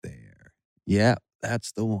Yeah,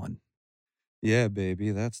 that's the one. Yeah,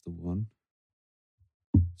 baby, that's the one.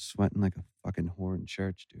 Sweating like a fucking whore in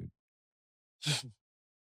church, dude.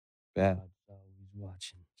 Bad. God's always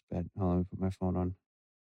watching. It's bad. Hold on, let me put my phone on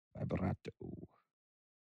vibrato.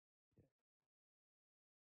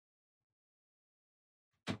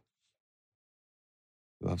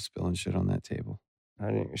 Love spilling shit on that table. I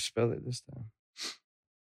didn't even spell it this time.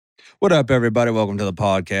 What up, everybody? Welcome to the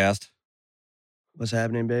podcast. What's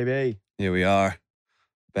happening, baby? Here we are,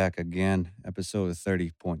 back again, episode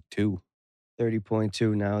 30.2.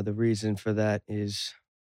 30.2 now. The reason for that is,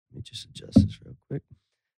 let me just adjust this real quick.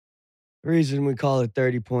 The reason we call it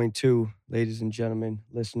 30.2, ladies and gentlemen,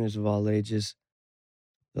 listeners of all ages,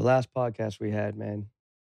 the last podcast we had, man,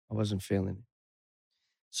 I wasn't feeling it.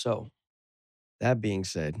 So, that being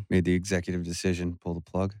said, Made the executive decision, pull the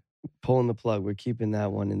plug. pulling the plug, we're keeping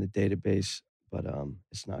that one in the database, but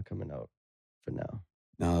it's not coming out for now.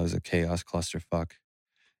 No, it was a chaos clusterfuck.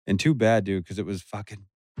 And too bad, dude, because it was fucking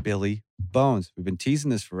Billy Bones. We've been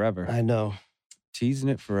teasing this forever. I know. Teasing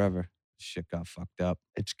it forever. Shit got fucked up.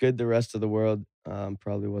 It's good the rest of the world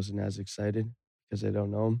probably wasn't as excited because they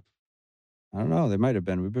don't know him. I don't know. They might have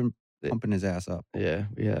been. We've been pumping his ass up. Yeah,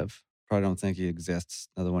 we have. Probably don't think he exists.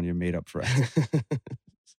 Another one of your made up friends.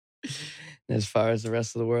 As far as the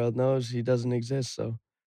rest of the world knows, he doesn't exist. So,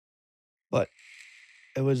 but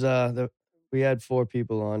it was we had 4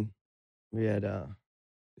 people on. We had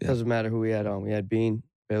doesn't matter who we had on. We had Bean,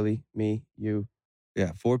 Billy, me, you.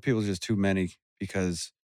 Yeah, 4 people is just too many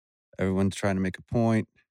because everyone's trying to make a point.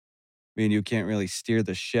 Me and you can't really steer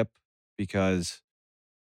the ship because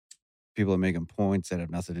people are making points that have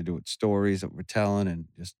nothing to do with stories that we're telling, and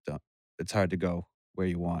just it's hard to go where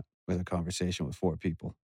you want with a conversation with 4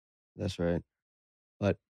 people. That's right.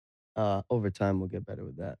 But over time, we'll get better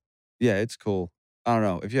with that. Yeah, it's cool. I don't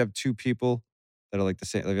know. If you have 2 people that are like the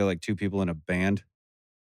same, like you're like 2 people in a band,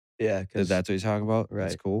 Yeah, if because that's what you're talking about, right.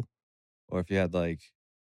 That's cool. Or if you had like,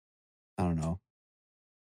 I don't know.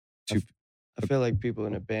 I feel like people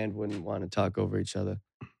in a band wouldn't want to talk over each other.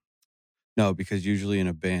 No, because usually in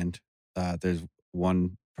a band, there's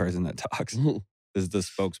one person that talks. Is the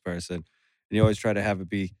spokesperson. And you always try to have it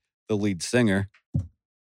be the lead singer,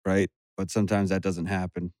 right? But sometimes that doesn't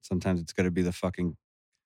happen. Sometimes it's got to be the fucking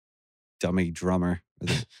dummy drummer.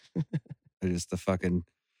 Or just the fucking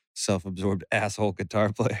self-absorbed asshole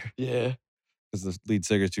guitar player. Yeah. Because the lead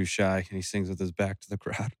singer's too shy and he sings with his back to the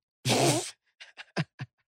crowd.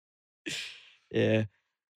 Yeah.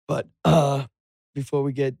 But before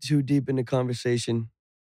we get too deep into conversation,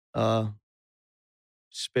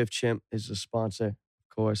 Spiff Chimp is a sponsor, of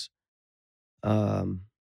course.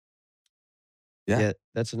 Yeah,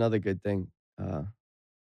 that's another good thing.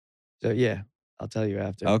 So yeah, I'll tell you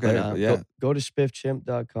after. Okay, But, yeah. Go to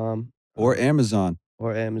spiffchimp.com. Or Amazon.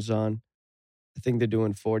 Or Amazon. I think they're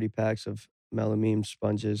doing 40 packs of melamine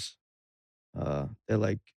sponges. They're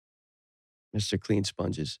like Mr. Clean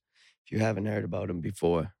sponges. If you haven't heard about them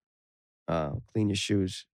before, clean your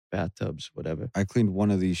shoes, bathtubs, whatever. I cleaned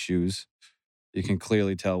one of these shoes. You can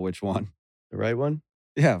clearly tell which one. The right one?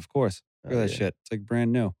 Yeah, of course. Look at that yeah. shit. It's like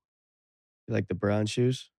brand new. You like the brown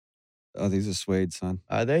shoes? Oh, these are suede, son.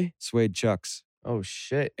 Are they? Suede Chucks. Oh,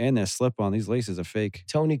 shit. And they're slip-on. These laces are fake.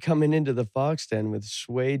 Tony coming into the Fox Den with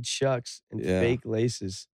suede Chucks and fake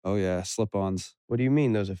laces. Oh, yeah. Slip-ons. What do you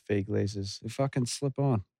mean those are fake laces? They fucking slip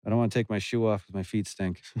on. I don't want to take my shoe off because my feet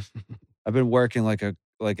stink. I've been working like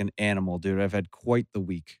an animal, dude. I've had quite the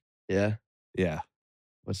week. Yeah? Yeah.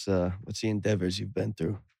 What's the endeavors you've been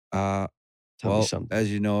through? Tell me something.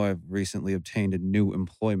 As you know, I've recently obtained a new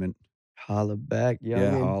employment. Holla back, youngin'.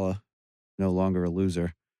 Yeah, holla. No longer a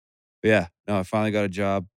loser. But yeah, no, I finally got a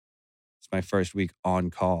job. It's my first week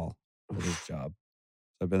on call for this job.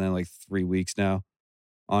 So I've been there like 3 weeks now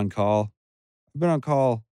on call. I've been on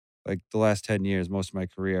call like the last 10 years, most of my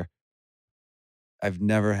career. I've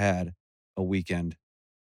never had a weekend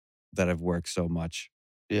that I've worked so much.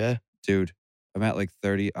 Yeah? Dude, I'm at like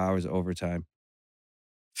 30 hours overtime.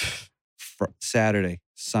 Saturday,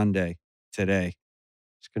 Sunday, today.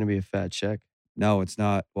 It's going to be a fat check. No, it's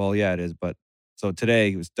not. Well, yeah, it is. But so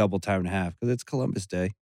today was double time and a half because it's Columbus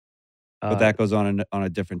Day. But that goes on a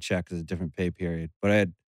different check because it's a different pay period. But I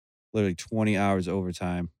had literally 20 hours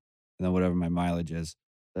overtime and then whatever my mileage is.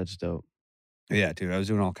 That's dope. Yeah, dude, I was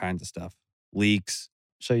doing all kinds of stuff. Leaks.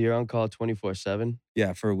 So you're on call 24/7?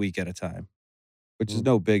 Yeah, for a week at a time, which is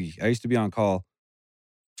no biggie. I used to be on call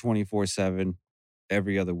 24/7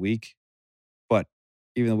 every other week. But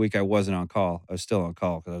even the week I wasn't on call, I was still on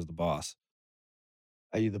call because I was the boss.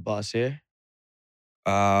 Are you the boss here?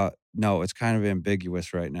 No, it's kind of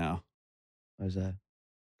ambiguous right now. Why's that?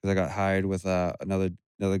 Because I got hired with another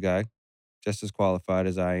guy. just as qualified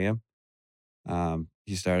as I am.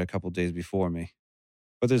 He started a couple days before me.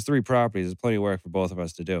 But there's 3 properties. There's plenty of work for both of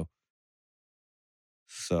us to do.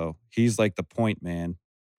 So he's like the point man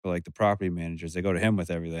for like the property managers. They go to him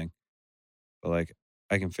with everything. But like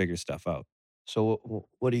I can figure stuff out. So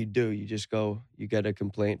what do? You just go, you get a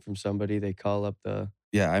complaint from somebody, they call up the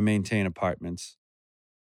Yeah, I maintain apartments.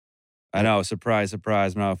 I uh, know, surprise,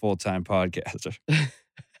 surprise, I'm not a full-time podcaster.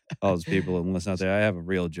 All those people and listen out there. I have a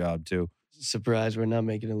real job too. surprise, we're not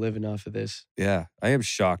making a living off of this. Yeah, I am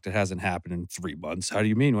shocked it hasn't happened in 3 months. How do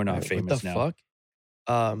you mean we're not What the famous now?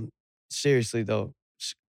 fuck? Seriously though,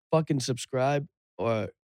 fucking subscribe or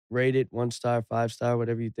rate it 1 star, 5 star,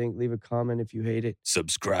 whatever you think. Leave a comment if you hate it.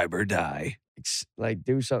 Subscribe or die. Like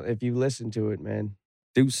do something if you listen to it, man.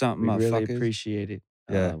 Do something, We really motherfuckers. appreciate it.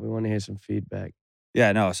 Yeah. We want to hear some feedback.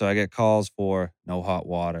 Yeah, no, so I get calls for no hot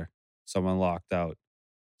water, someone locked out,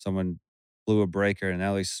 someone blew a breaker and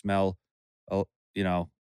now they smell, oh, you know,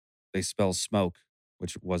 they smell smoke,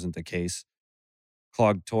 which wasn't the case.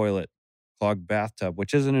 Clogged toilet, clogged bathtub,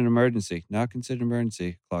 which isn't an emergency, not considered an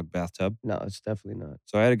emergency, clogged bathtub. No, it's definitely not.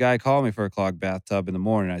 So I had a guy call me for a clogged bathtub in the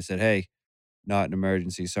morning. I said, hey, not an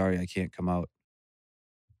emergency. Sorry, I can't come out.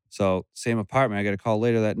 So same apartment, I got a call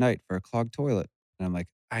later that night for a clogged toilet. And I'm like,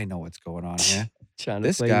 I know what's going on here. Trying to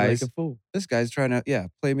This play you like guy's a fool. This guy's trying to,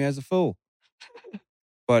 play me as a fool.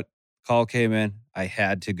 But call came in. I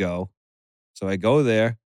had to go. So I go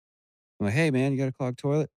there. I'm like, hey, man, you got a clogged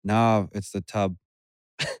toilet? No, it's the tub.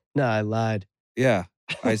 Nah, I lied. Yeah.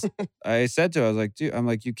 I said to her, I was like, dude, I'm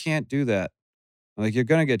like, you can't do that. I'm like, you're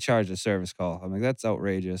going to get charged a service call. I'm like, that's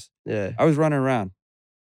outrageous. Yeah. I was running around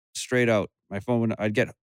straight out. My phone, I'd get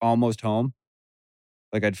almost home.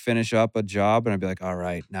 Like I'd finish up a job and I'd be like, all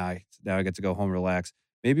right, now I get to go home, relax.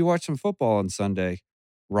 Maybe watch some football on Sunday.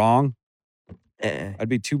 Wrong. I'd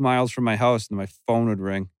be 2 miles from my house and my phone would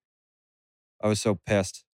ring. I was so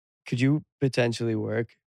pissed. Could you potentially work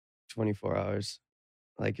 24 hours?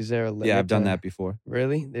 Like, is there a limit? Yeah, I've done to- that before.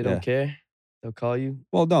 Really? They Yeah. don't care? They'll call you?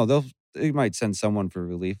 Well, no, they might send someone for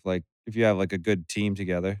relief, like if you have like a good team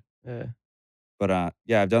together. Yeah. But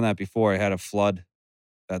yeah, I've done that before. I had a flood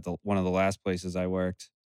at one of the last places I worked,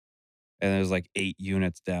 and there was like 8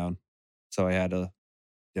 units down. So I had to,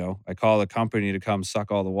 I call the company to come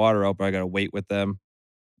suck all the water out, but I got to wait with them,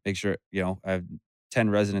 make sure, I have 10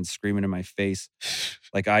 residents screaming in my face,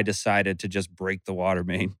 like I decided to just break the water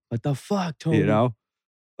main. What the fuck, Tony?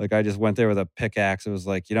 Like I just went there with a pickaxe. It was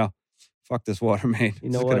like, fuck this water main. You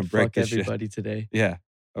know Just what? gonna break Fuck this everybody today. Yeah.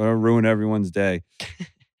 I'm gonna ruin everyone's day.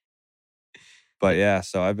 But yeah,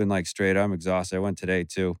 so I've been like straight. I'm exhausted. I went today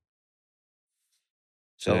too.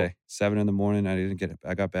 So, Today, 7 in the morning.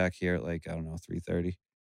 I got back here at like, I don't know, 3:30.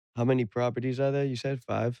 how many properties are there? You said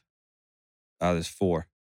 5? There's 4.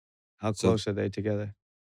 How So- close are they together?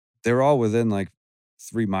 They're all within like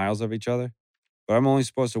 3 miles of each other, but I'm only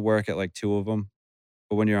supposed to work at like 2 of them.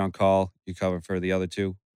 But when you're on call, you cover for the other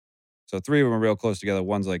 2. So 3 of them are real close together.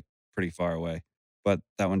 One's like pretty far away, but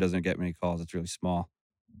that one doesn't get many calls. It's really small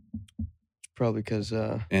It's probably because,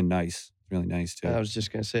 and nice. Really nice too. I was just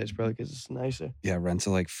going to say, it's probably because it's nicer. Yeah, rents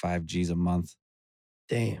are like 5 G's a month,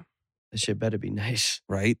 Damn. That shit better be nice.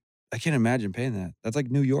 right? I can't imagine paying that. That's like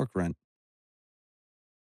New York rent.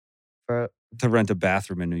 For To rent a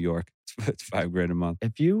bathroom in New York, it's $5,000 a month.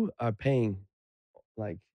 If you are paying,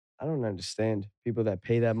 like, I don't understand people that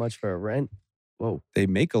pay that much for a rent. Whoa. They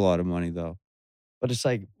make a lot of money though. But it's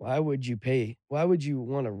like, why would you pay? Why would you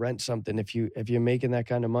want to rent something if you're making that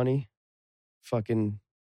kind of money? Fucking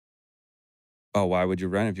Oh, why would you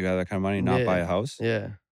rent if you have that kind of money and not buy Yeah. a house?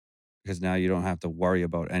 yeah. Because now you don't have to worry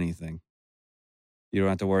about anything. You don't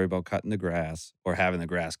have to worry about cutting the grass or having the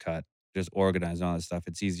grass cut, just organizing all that stuff.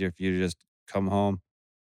 It's easier for you to just come home,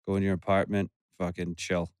 go in your apartment, fucking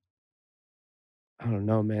chill. I don't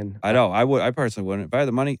know, man. I know. I personally wouldn't. If I had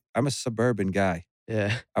the money, I'm a suburban guy.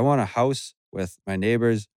 Yeah. I want a house with my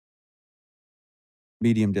neighbors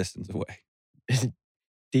medium distance away.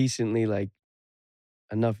 Decently, like,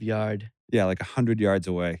 enough yard. Yeah, like 100 yards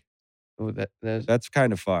away. Oh, That's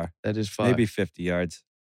kind of far. that is far. Maybe 50 yards.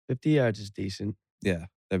 50 yards is decent. Yeah,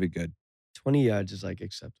 that'd be good. 20 yards is like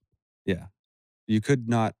acceptable. Yeah. You could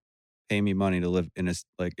not pay me money to live in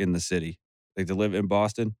in the city. Like to live in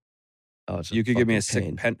Boston. Oh, it's You could give me a fucking sick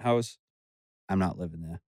pain. penthouse. I'm not living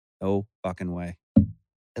there. No fucking way.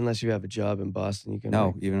 Unless you have a job in Boston, you can. No,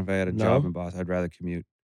 like- even if I had a job No? in Boston, I'd rather commute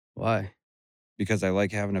why? because I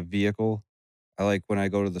like having a vehicle. I like when I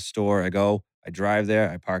go to the store, I drive there,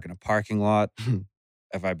 I park in a parking lot.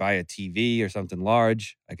 If I buy a TV or something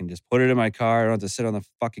large, I can just put it in my car. I don't have to sit on the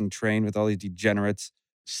fucking train with all these degenerates.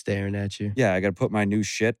 Staring at you. Yeah, I got to put my new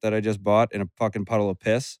shit that I just bought in a fucking puddle of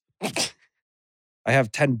piss. I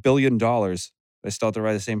have $10 billion. I still have to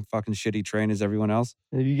ride the same fucking shitty train as everyone else.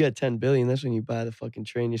 And if you get 10 billion, that's when you buy the fucking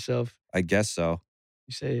train yourself. I guess so.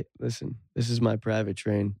 You say, listen, this is my private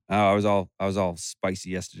train. Oh, I was all spicy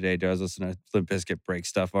yesterday. Dude. I was listening to Limp Bizkit break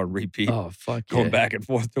stuff on repeat. Oh, fuck yeah. Going back and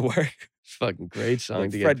forth to work. It's a fucking great song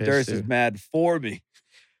Like to Fred get Durst pissed is mad for me.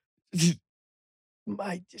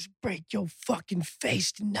 Might just break your fucking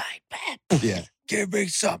face tonight, man. Yeah. Give me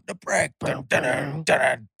something to break.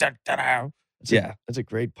 Yeah. That's a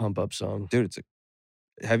great pump up song. Dude,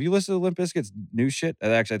 have you listened to Limp Bizkit's new shit?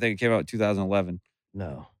 Actually, I think it came out in 2011.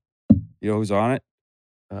 No. You know who's on it?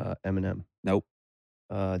 Eminem. Nope.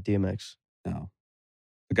 DMX. No.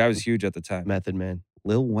 The guy was huge at the time. Method Man.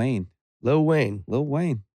 Lil Wayne. Lil Wayne. Lil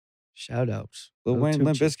Wayne. Shout outs. Lil Wayne and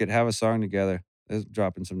Limp Tucci. Bizkit have a song together. There's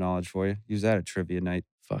dropping some knowledge for you. Use that at trivia night.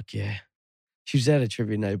 Fuck yeah. Use that at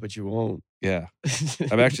trivia night, but you won't. Yeah.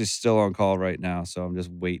 I'm actually still on call right now, so I'm just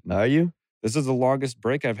waiting. Are you? This is the longest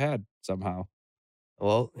break I've had somehow.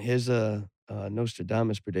 Well, here's a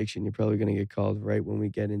Nostradamus prediction. You're probably going to get called right when we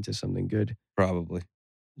get into something good. Probably.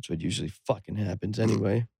 That's what usually fucking happens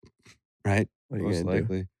anyway. Right? What are you Most going to do?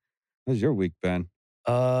 likely. How's your week been?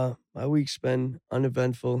 My week's been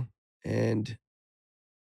uneventful, and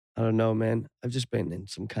I don't know, man. I've just been in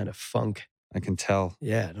some kind of funk. I can tell.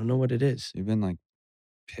 Yeah, I don't know what it is. You've been like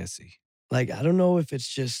pissy. Like, I don't know if it's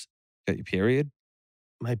just Got your period?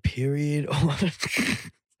 my period or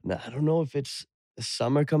no, I don't know if it's the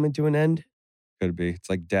summer coming to an end. Could be. It's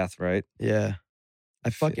like death, right? Yeah. I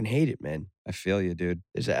feel- fucking hate it, man. I feel you, dude.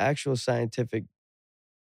 There's an actual scientific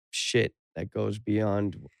shit that goes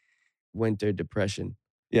beyond winter depression.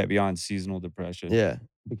 Yeah, beyond seasonal depression. Yeah,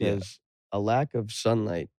 because a lack of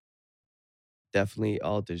sunlight definitely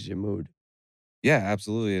alters your mood. Yeah,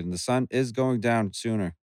 absolutely. And the sun is going down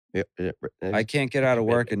sooner. Yeah, I can't get out of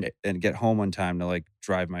work and get home on time to like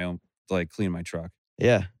drive my own, to like clean my truck.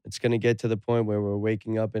 yeah, it's gonna get to the point where we're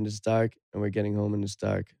waking up and it's dark, and we're getting home and it's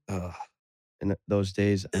dark. Ugh. And those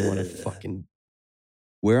days, I want to Ugh. fucking.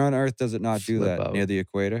 Where on earth does it not do Flip that? out. Near the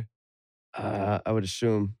equator? I would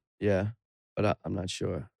assume, yeah, but I'm not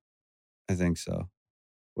sure I think so.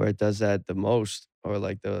 where it does that the most, or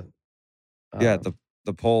like the. Yeah,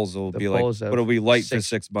 the poles will the be like, poles but have it'll be light for 6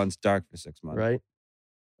 6 months, dark for 6 months. right.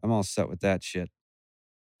 I'm all set with that shit.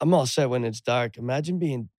 I'm all set when it's dark. Imagine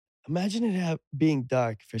it being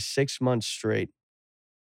dark for 6 months straight.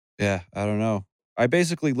 Yeah, I don't know. I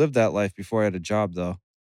basically lived that life before I had a job, though.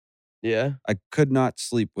 Yeah. I could not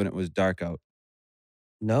sleep when it was dark out.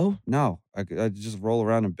 No. No, I'd just roll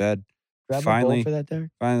around in bed. Grab a Finally- bowl for that, Derek.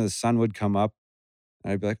 Finally, the sun would come up,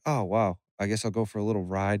 and I'd be like, oh, wow, I guess I'll go for a little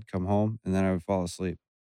ride, come home, and then I would fall asleep.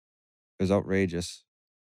 It was outrageous.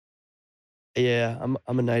 Yeah,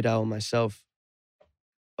 I'm a night owl myself,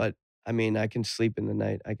 but I mean, I can sleep in the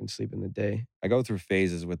night. I can sleep in the day. I go through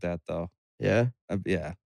phases with that, though. Yeah.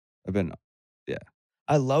 Yeah. I've been,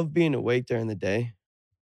 I love being awake during the day,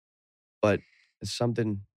 but there's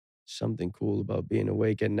something cool about being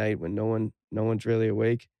awake at night when no one's really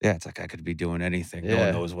awake. yeah, it's like I could be doing anything. No Yeah.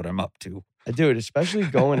 one knows what I'm up to. I do it, especially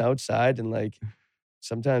going outside and like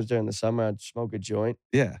sometimes during the summer I'd smoke a joint,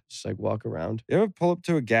 Yeah. just like walk around. You ever pull up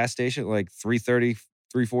to a gas station at like 3:30,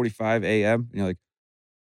 3:45 a.m. and you're like,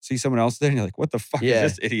 see someone else there and you're like, what the fuck Yeah.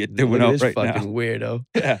 is this idiot Look doing at out this right fucking now? weirdo.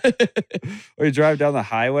 Yeah. Or you drive down the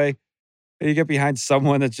highway and you get behind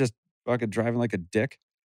someone that's just fucking driving like a dick.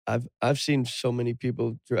 I've seen so many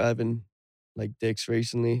people driving like dicks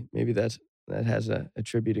recently. Maybe that has a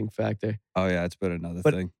attributing factor. Oh yeah, it's been another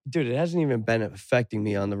But- thing. Dude, it hasn't even been affecting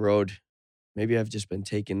me on the road. Maybe I've just been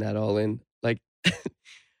taking that all in. Like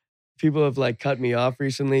people have like cut me off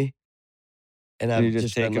recently. And And I've you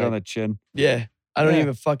just take been it on like, the chin. yeah, I don't Yeah.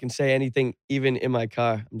 even fucking say anything even in my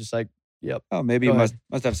car. I'm just like, yep. Oh, maybe Go you ahead.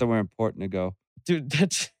 must have somewhere important to go. Dude,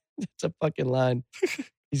 that's a fucking line.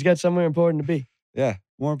 He's got somewhere important to be. Yeah.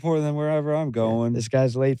 More important than wherever I'm going. This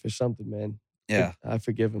guy's late for something, man. Yeah. I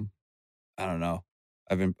forgive him. I don't know.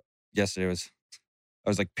 Yesterday I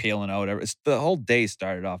was like peeling out. The whole day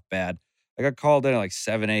started off bad. I got called in at like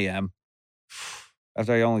 7 a.m.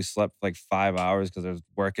 after I only slept for like 5 hours because I was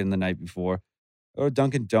working the night before. Or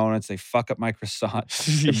Dunkin' Donuts, they fuck up my croissant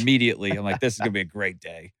immediately. I'm like, this is gonna be a great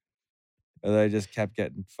day. And then I just kept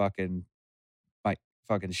getting my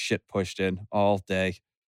fucking shit pushed in all day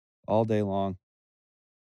long.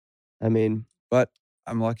 I mean, But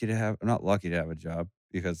I'm not lucky to have a job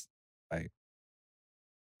because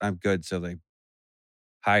I'm good, so they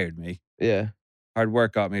hired me. yeah. Hard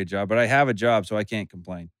work got me a job, but I have a job, so I can't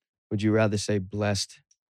complain. Would you rather say blessed?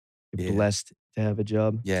 You're Yeah. blessed to have a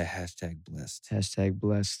job? Yeah, hashtag blessed. Hashtag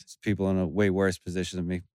blessed. It's people in a way worse position than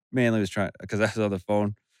me. Mainly was trying because I was on the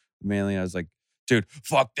phone. Mainly, I was like dude,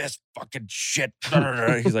 fuck this fucking shit.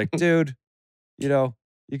 He's like, dude, you know,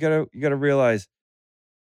 you gotta realize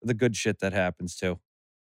the good shit that happens too.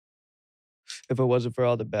 If it wasn't for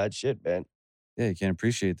all the bad shit, man. Yeah, you can't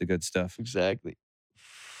appreciate the good stuff. Exactly.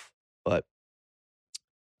 But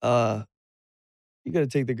uh you gotta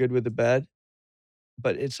take the good with the bad.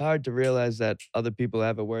 But it's hard to realize that other people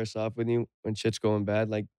have it worse off with you when shit's going bad.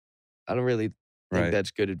 Like, I don't really think Right. that's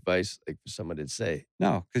good advice, like, for someone to say.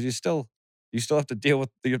 No, because you still have to deal with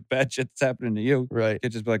the bad shit that's happening to you. Right. You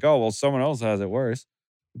can't just be like, oh well, someone else has it worse.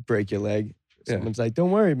 Break your leg. Yeah. Someone's like,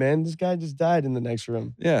 don't worry, man. This guy just died in the next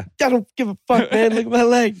room. Yeah. I don't give a fuck, man. Look at my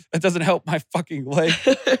leg. That doesn't help my fucking leg.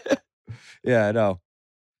 Yeah, I know.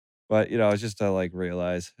 But it's just to like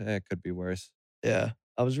realize it could be worse. Yeah.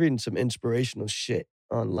 I was reading some inspirational shit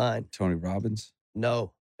online. Tony Robbins.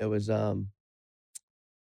 No, it was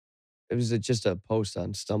just a post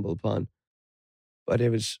on StumbleUpon, but it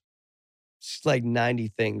was just like 90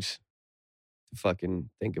 things to fucking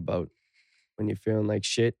think about when you're feeling like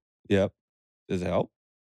shit. Yep. Does it help?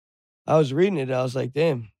 I was reading it, I was like,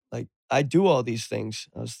 damn, like I do all these things.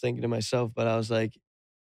 I was thinking to myself, but I was like,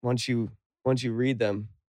 once you read them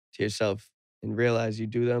to yourself and realize you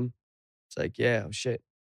do them, it's like, yeah, oh shit,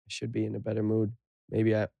 I should be in a better mood.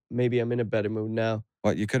 Maybe I'm in a better mood now.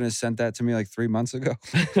 What, you couldn't have sent that to me like 3 months ago?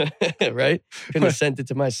 Right? Couldn't have sent it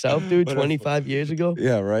to myself, dude, 25 years ago.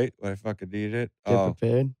 Yeah, right? When I fucking needed it. Get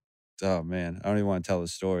prepared. Oh, man. I don't even want to tell the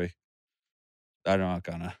story. I'm not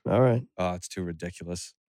gonna. All right. Oh, it's too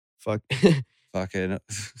ridiculous. Fuck. Fucking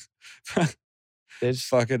There's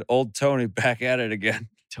fucking old Tony back at it again.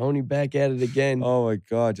 Tony back at it again. Oh my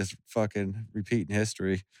God, just fucking repeating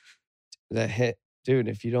history. That hit. Dude,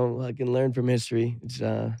 if you don't fucking learn from history, it's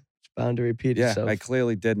bound to repeat Yeah, itself. I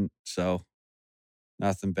clearly didn't, so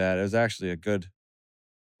nothing bad. It was actually a good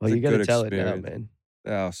Well, it's a you gotta good tell it now, experience. man.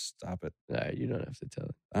 Oh, stop it. All right, you don't have to tell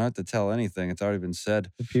it. I don't have to tell anything. It's already been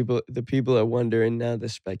said. The people are wondering now. They're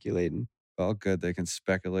speculating. Well, good. They can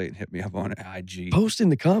speculate and hit me up on IG. Post in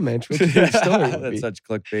the comments what you think the story would That's be. such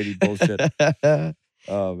clickbaity bullshit.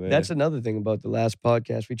 Oh, man. That's another thing about the last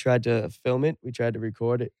podcast. We tried to film it. We tried to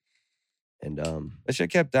record it. And that shit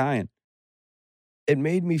kept dying. it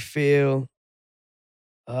made me feel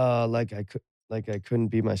like I couldn't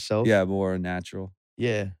be myself. Yeah, more natural.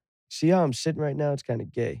 Yeah. See how I'm sitting right now? It's kind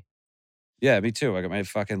of gay. Yeah, me too. I got my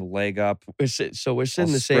fucking leg up. We're sitting the same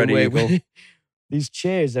spread way. eagle. These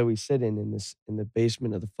chairs that we sit in the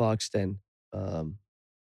basement of the Fox Den are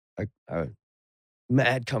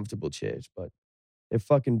mad comfortable chairs, but they're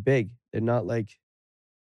fucking big. They're not like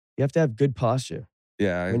you have to have good posture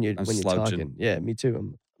Yeah, when you're I'm when you're slouching. talking. Yeah, me too.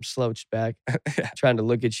 I'm slouched back, Yeah. trying to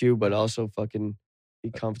look at you, but also fucking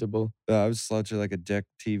be comfortable. I was slouching like a dick.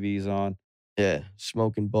 TV's on. Yeah,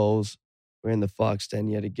 smoking bowls. We're in the Fox Den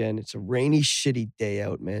yet again. It's a rainy, shitty day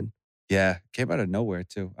out, man. Yeah, came out of nowhere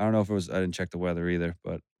too. I don't know if it was. I didn't check the weather either,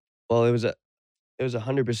 but Well, it was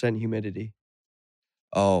 100% humidity.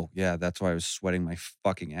 oh yeah, that's why I was sweating my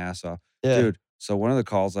fucking ass off, Yeah. dude. So one of the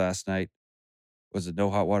calls last night was no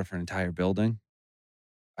hot water for an entire building.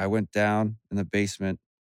 I went down in the basement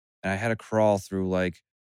and I had to crawl through like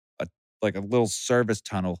a little service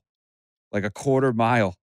tunnel, like a quarter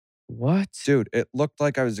mile. What? Dude, it looked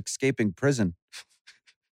like I was escaping prison.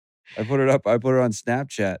 I put it up. I put it on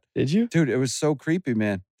Snapchat. Did you? Dude, it was so creepy,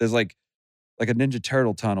 man. There's like a Ninja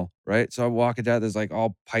Turtle tunnel, right? So I'm walking down. There's like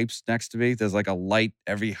all pipes next to me. There's like a light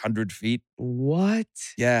every 100 feet. What?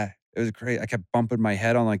 Yeah, it was great. I kept bumping my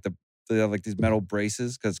head on like they have like these metal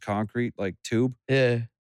braces because concrete, like tube. Yeah.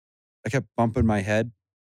 I kept bumping my head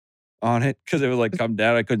on it because it would like come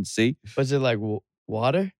down. I couldn't see. Was it like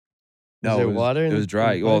water? No, there it was, water in it was the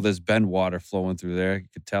dry. Well, pipes? there's been water flowing through there. You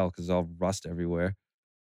could tell because all rust everywhere.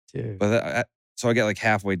 Dude. But so I get like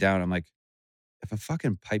halfway down. I'm like, if a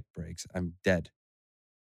fucking pipe breaks, I'm dead.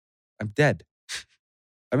 I'm dead.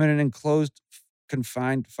 I'm in an enclosed,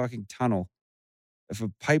 confined fucking tunnel. If a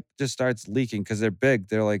pipe just starts leaking because they're big,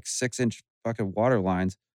 they're like 6-inch fucking water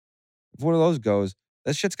lines. If one of those goes,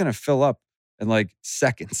 that shit's gonna fill up in like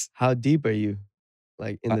seconds. How deep are you?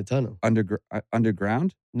 Like in the tunnel?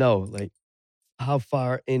 Underground? No, like how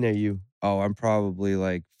far in are you? Oh, I'm probably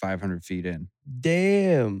like 500 feet in.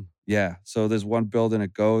 Damn. Yeah. So there's one building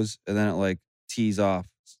it goes and then it like tees off.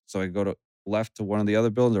 So I go to left to one of the other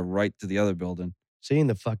buildings or right to the other building. So you're in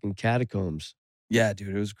the fucking catacombs. Yeah,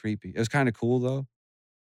 dude, it was creepy. It was kind of cool though,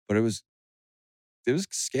 but it was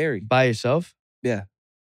scary. By yourself? Yeah.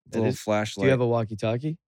 That Little is- flashlight. Do you have a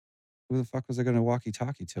walkie-talkie? Who the fuck was I gonna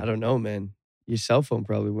walkie-talkie to? I don't know, man. Your cell phone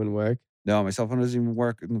probably wouldn't work. No, my cell phone doesn't even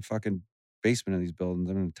work in the fucking basement of these buildings.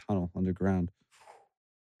 I'm in a tunnel underground.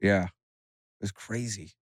 Yeah. It was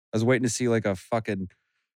crazy. I was waiting to see like a fucking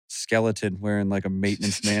skeleton wearing like a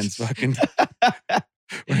maintenance man's fucking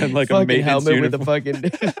wearing like a fucking maintenance helmet with the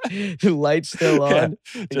uniform. fucking light still Yeah, on.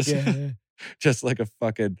 just Yeah. just like a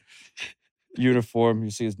fucking uniform. You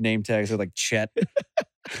see his name tags are like Chet and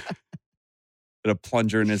a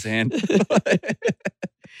plunger in his hand.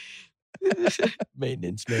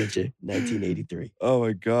 Maintenance manager, 1983. Oh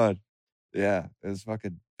my god. Yeah, it was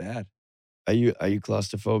fucking bad. Are you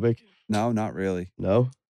claustrophobic? No, not really.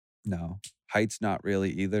 No? No. Heights, not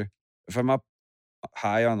really either. If I'm up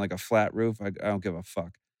high on like a flat roof, I don't give a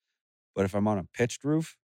fuck. But if I'm on a pitched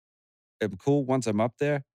roof, I'm cool once I'm up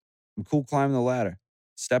there. I'm cool climbing the ladder.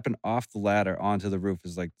 Stepping off the ladder onto the roof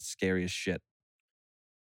is like the scariest shit.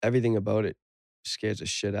 Everything about it scares the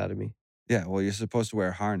shit out of me. Yeah, well, you're supposed to wear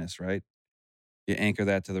a harness, right? You anchor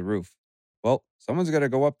that to the roof. Well, someone's got to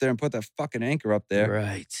go up there and put that fucking anchor up there.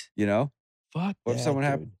 Right. You know? Fuck What if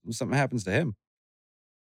that, dude. something happens to him?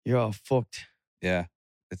 You're all fucked. Yeah.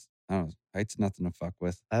 I don't know. Height's nothing to fuck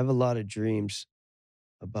with. I have a lot of dreams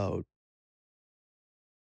about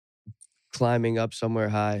climbing up somewhere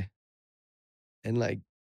high and like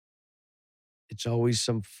it's always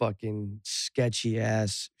some fucking sketchy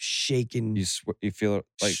ass shaking You feel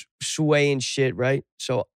like swaying shit, right?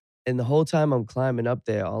 So and the whole time I'm climbing up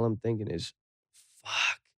there, all I'm thinking is,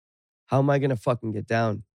 fuck, how am I gonna fucking get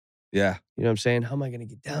down? yeah. You know what I'm saying? How am I gonna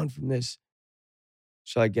get down from this?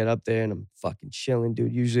 So I get up there and I'm fucking chilling,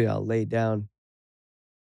 dude. Usually I'll lay down,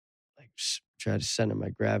 like try to center my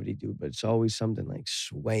gravity, dude, but it's always something like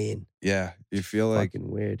swaying. Yeah. You feel like Fucking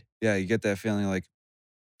weird. yeah, you get that feeling like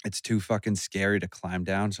it's too fucking scary to climb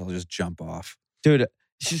down, so I'll just jump off. Dude,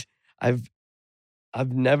 I've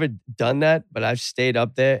I've never done that, but I've stayed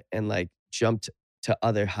up there and like jumped to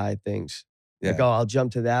other high things. Like, Yeah. oh, I'll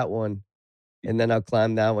jump to that one and then I'll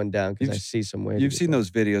climb that one down because I You've- see some way. to You've get seen down.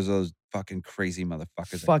 those videos of those fucking crazy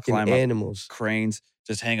motherfuckers that Fucking climb up animals. cranes,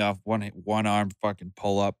 just hang off one arm, fucking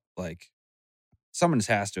pull up. Like someone's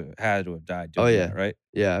had to have died doing Oh, yeah. that, right?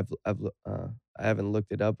 Yeah, I haven't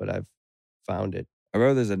looked it up, but I've found it. I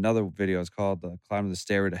remember there's another video. It's called "Climbing the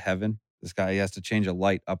Stairway to Heaven." This guy, he has to change a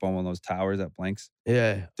light up on one of those towers that blinks.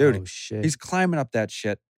 Yeah. Dude, Oh shit. He's climbing up that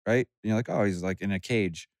shit, right? And you're like, oh, he's like in a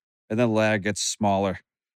cage. And then the ladder gets smaller.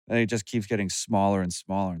 And he just keeps getting smaller and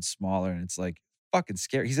smaller and smaller. And it's like fucking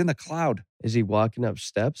scary. He's in the cloud. Is he walking up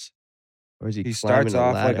steps? Or is he He climbing starts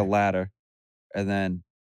off like a ladder? ladder. And then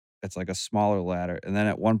it's like a smaller ladder. And then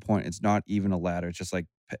at one point, it's not even a ladder. It's just like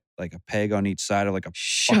a peg on each side of like a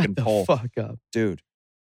Shut fucking the pole. fuck up. Dude,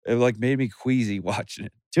 it like made me queasy watching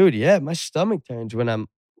it. Dude, yeah, my stomach turns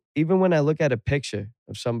even when I look at a picture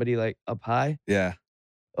of somebody like up high. Yeah.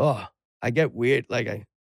 Oh, I get weird. Like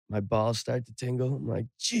my balls start to tingle. I'm like,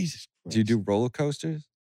 Jesus Christ. Do you do roller coasters?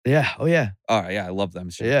 Yeah. Oh yeah. Oh, yeah. I love them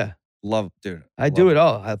shit. Yeah. Dude. I do it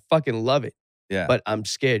all. I fucking love it. Yeah. But I'm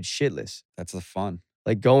scared shitless. That's the fun.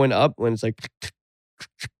 Like going up when it's like,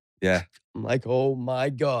 Yeah. I'm like, oh my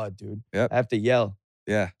God, dude. Yep. I have to yell.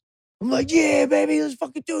 Yeah. I'm like, yeah, baby, let's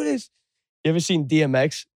fucking do this. You ever seen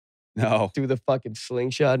DMX No. do the fucking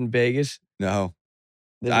slingshot in Vegas? No.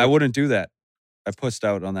 There's I a- wouldn't do that. I pussed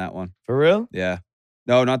out on that one. For real? Yeah.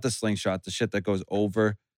 No, not the slingshot. The shit that goes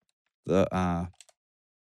over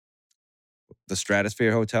the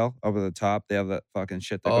Stratosphere Hotel over the top. They have that fucking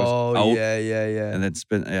shit that goes Oh, out yeah, yeah, yeah. and then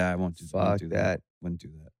spin. Yeah, I won't do Fuck that. that. Wouldn't do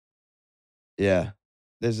that. Yeah.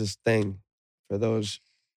 There's this thing for those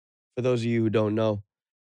of you who don't know.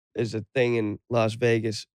 There's a thing in Las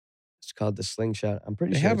Vegas. It's called the slingshot. I'm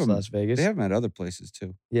pretty They sure have it's 'em- Las Vegas. They have them at other places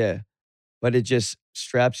too. Yeah. But it just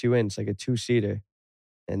straps you in. It's like a 2-seater.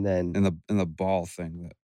 And then In the ball thing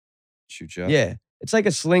that shoots you up. yeah, it's like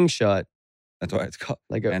a slingshot. That's why it's called.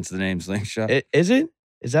 Like a Hence the name slingshot. Is it?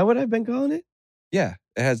 Is that what I've been calling it? Yeah,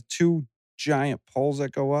 it has two giant poles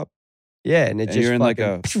that go up. Yeah, and it And just you're in like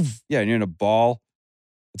fucking, Yeah, and you're in a ball.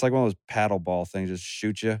 It's like one of those paddle ball things. Just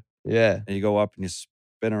shoot you, yeah. and you go up and you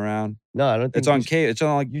spin around. No, I don't think It's on you- It's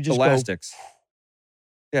on like you just go- elastics.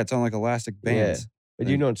 Yeah, it's on like elastic bands. but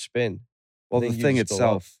you don't spin. Well, think the you thing just go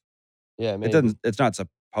up. itself, Yeah, maybe. it doesn't. It's not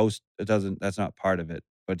supposed. It doesn't. That's not part of it.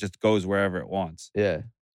 But it just goes wherever it wants. Yeah.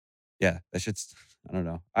 Yeah, that shit's. I don't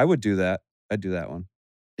know. I would do that. I'd do that one.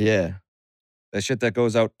 Yeah. That shit that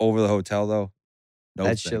goes out over the hotel though. No,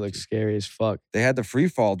 That shit thank looks you. scary as fuck. They had the free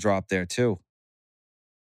fall drop there too.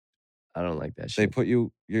 I don't like that They shit. put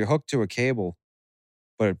you're hooked to a cable,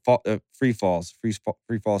 but it free fall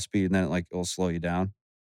speed, and then it'll slow you down.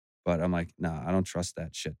 But I'm like, nah, I don't trust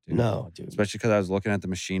that shit, dude. No, dude. Especially because I was looking at the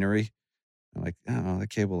machinery. I'm like, I don't know, that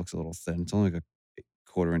cable looks a little thin. It's only like a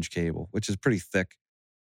 1/4-inch cable, which is pretty thick.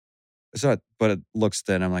 It's not, but it looks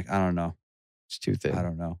thin. I'm like, I don't know. It's too thin. I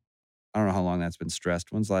don't know. I don't know how long that's been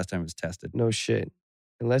stressed. When's the last time it was tested? No shit.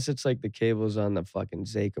 Unless it's like the cables on the fucking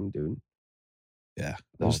Zacom, dude. Yeah.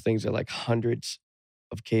 Those things are like hundreds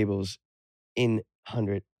of cables in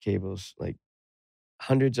 100 cables. Like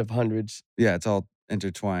hundreds of hundreds. Yeah, it's all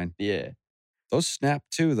intertwined. Yeah. Those snap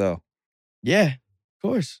too, though. Yeah, of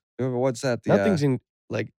course. What's that? Nothing's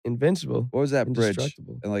invincible. What was that bridge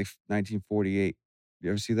Indestructible. in like 1948? You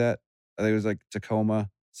ever see that? I think it was like Tacoma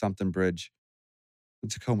something bridge. The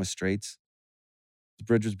Tacoma Straits. The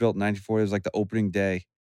bridge was built in 1940. It was like the opening day.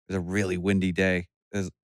 It was a really windy day. You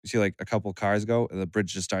see like a couple cars go and the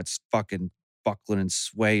bridge just starts fucking buckling and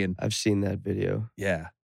swaying. I've seen that video. Yeah.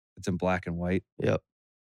 It's in black and white. Yep.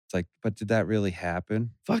 It's like, but did that really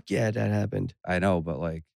happen? Fuck yeah, that happened. I know, but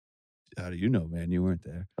like, how do you know, man? You weren't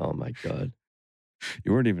there. Oh my God.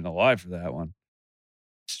 You weren't even alive for that one.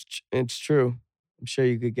 It's true. I'm sure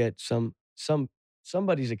you could get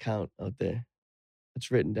somebody's account out there. It's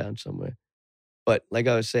written down somewhere. But like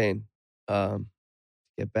I was saying,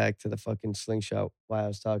 get back to the fucking slingshot. Why I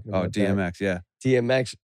was talking about DMX, yeah.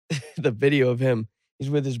 DMX, the video of him, he's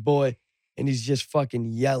with his boy, and he's just fucking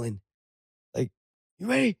yelling, like, "You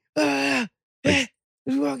ready? Yeah,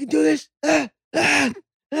 we can do this."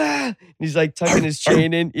 And he's like tucking his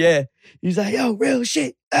chain in. Yeah, he's like, "Yo, real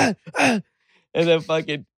shit." And then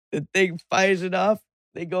fucking the thing fires it off.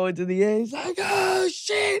 They go into the air. He's like, "Oh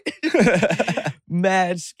shit!"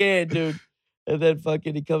 Mad scared, dude. And then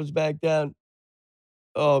fucking he comes back down.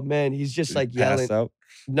 Oh man, he's just like yelling. Pass out?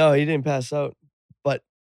 No, he didn't pass out. But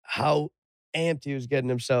how amped he was getting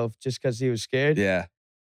himself just because he was scared. Yeah.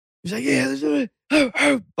 He's like, "Yeah, let's do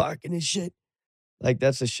it." Barking his shit. Like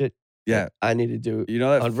that's the shit. Yeah. I need to do. You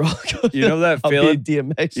know that on roller coaster. You know that I'll be feeling?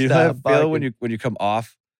 DMX You know style that feeling barking. when you come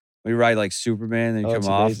off? When you ride like Superman and you it's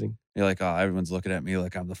come off, amazing. you're like, oh, everyone's looking at me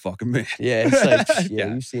like I'm the fucking man. Yeah, it's like, yeah,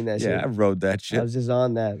 Yeah. you've seen that shit. Yeah, I rode that I shit. was just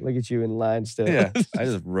on that. Look at you in line still. Yeah, I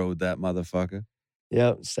just rode that motherfucker.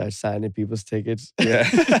 Yep, start signing people's tickets. Yeah.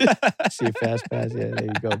 See a fast pass. Yeah, there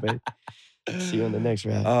you go, babe. See you on the next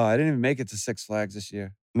round. Oh, I didn't even make it to Six Flags this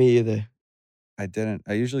year. Me either. I didn't.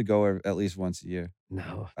 I usually go at least once a year.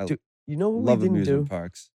 No. I Dude, you know what Love we didn't amusement do?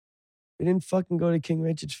 parks. We didn't fucking go to King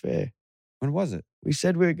Richard's Fair. When was it? We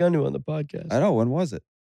said we were going to on the podcast. I know. When was it?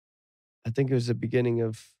 I think it was the beginning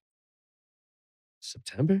of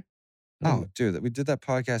September. I don't Oh, dude, we did that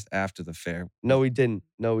podcast after the fair. No, we didn't.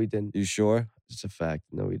 No, we didn't. You sure? It's a fact.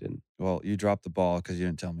 No, we didn't. Well, you dropped the ball because you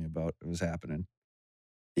didn't tell me about it was happening.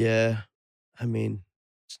 Yeah. I mean,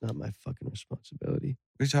 it's not my fucking responsibility.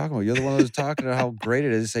 What are you talking about? You're the one that was talking about how great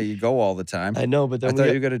it is to say you go all the time. I know, but I then thought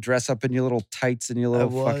you were going to dress up in your little tights and your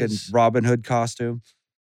little fucking was. Robin Hood costume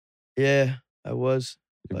Yeah, I was.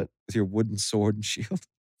 But with your wooden sword and shield.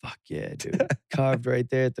 fuck yeah, dude. Carved right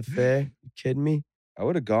there at the fair. You kidding me? I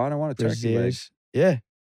would have gone. I want a turkey leg. Braziers. Yeah.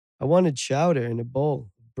 I wanted chowder in a bowl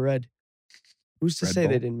of bread. Who's to Bread say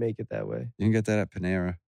bowl? they didn't make it that way? You can get that at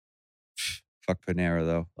Panera. Fuck Panera,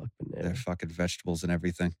 though. Fuck Panera. They're fucking vegetables and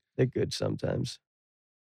everything. They're good sometimes.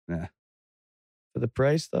 Yeah. For the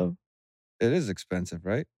price, though, It is expensive,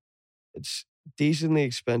 right? it's decently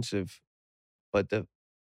expensive. But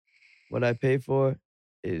what I pay for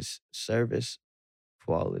is service,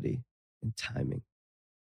 quality, and timing.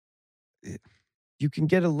 Yeah. You can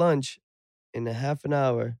get a lunch in a half an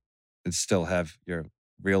hour. And still have your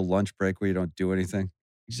real lunch break where you don't do anything.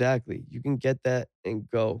 Exactly. You can get that and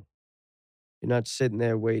go. You're not sitting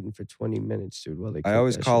there waiting for 20 minutes, dude, while they I cook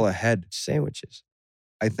always that call shit. ahead. Sandwiches.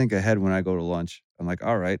 I think ahead when I go to lunch. I'm like,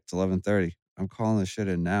 all right, it's 11:30. I'm calling this shit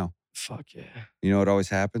in now. Fuck yeah. You know what always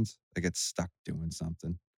happens? I get stuck doing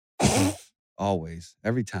something. Always.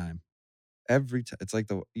 Every time. Every time. It's like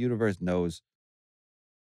the universe knows.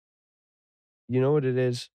 You know what it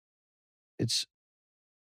is? It's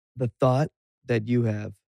the thought that you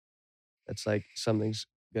have that's like something's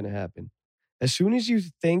going to happen. As soon as you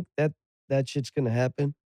think that that shit's going to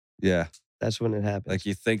happen, Yeah. that's when it happens. Like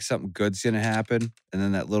you think something good's going to happen. And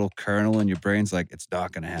then that little kernel in your brain's like, it's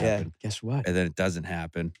not going to yeah, happen. guess what? And then it doesn't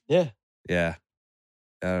happen. Yeah. Yeah.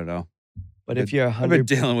 I don't know. But I've if you're I've been 100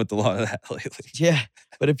 dealing with a lot of that lately. Yeah,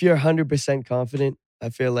 but if you're 100% confident, I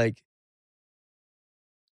feel like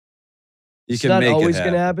You it's can not make always it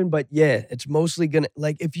going to happen. happen, but yeah, it's mostly going to,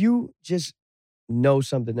 like, if you just know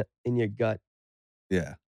something in your gut,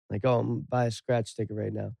 Yeah. like, oh, I'm going to buy a scratch ticket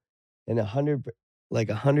right now, and 100%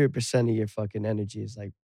 of your fucking energy is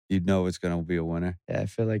like, You'd know it's going to be a winner. yeah, I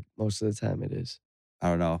feel like most of the time it is. I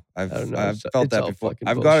don't know. I've don't know. I've It's felt that all before. fucking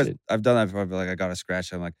I've bullshit. done that before. I've been like, I got a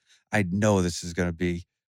scratch. I'm like, I know this is gonna be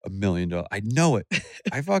 $1 million. I know it.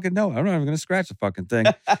 I fucking know it. I'm not even gonna scratch the fucking thing.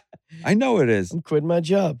 I know it is. I'm quitting my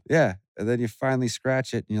job. Yeah. And then you finally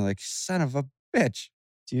scratch it and you're like, son of a bitch.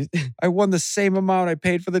 Do you? I won the same amount I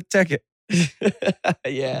paid for the ticket.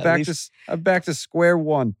 Yeah, I'm back to square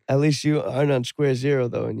one. at least you aren't on square zero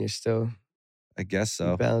though, and you're still I guess you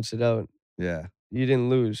so. balance it out. Yeah. You didn't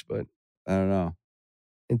lose, but I don't know.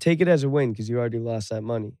 and take it as a win because you already lost that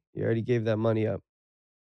money. You already gave that money up,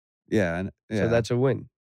 Yeah. And so that's a win.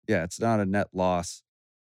 yeah, it's not a net loss.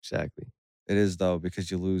 Exactly. It is though, because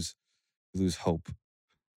you lose hope.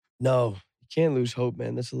 No, you can't lose hope,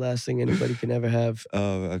 man. That's the last thing anybody can ever have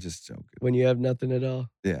Oh, I'm just joking. when you have nothing at all.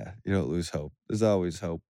 Yeah, you don't lose hope. There's always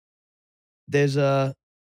hope. There's a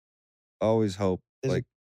Always hope. There's a- Like,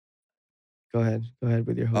 go ahead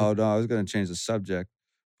with your hope. oh no, I was gonna change the subject,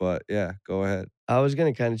 but yeah, go ahead. I was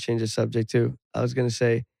gonna kind of change the subject too. I was gonna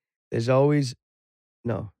say there's always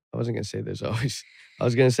no, I wasn't gonna say there's always. I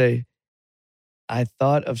was gonna say I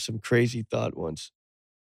thought of some crazy thought once.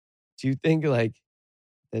 Do you think like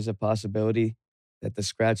there's a possibility that the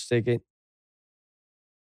scratch ticket?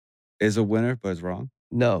 Is a winner, but it's wrong.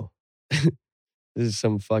 No. This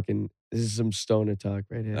is some stoner talk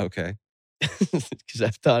right here. Okay. Because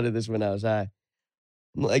I've thought of this when I was high.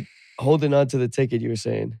 I'm like holding on to the ticket you were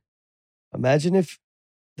saying. Imagine if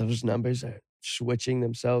those numbers are switching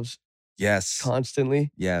themselves Yes.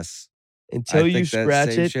 constantly Yes. until I you think that scratch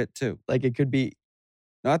same it. shit too. Like it could be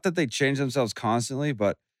Not that they change themselves constantly,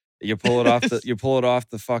 but you pull it off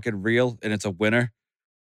the fucking reel and it's a winner.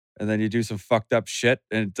 And then you do some fucked up shit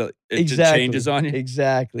and it just changes on you.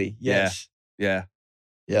 Exactly. Yes. Yeah.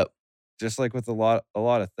 Yep. Just like with a lot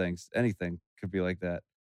of things. Anything could be like that.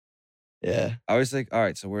 Yeah. I always think, all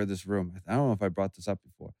right, so we're in this room. I don't know if I brought this up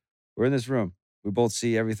before. We're in this room. We both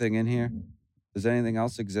see everything in here. Does anything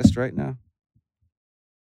else exist right now?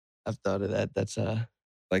 I've thought of that. That's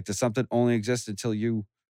Like, does something only exist until you're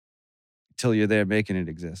there making it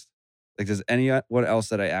exist? Like, does anyone else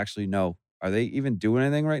that I actually know, are they even doing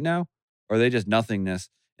anything right now? Or are they just nothingness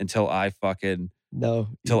until no.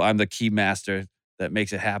 I'm the key master that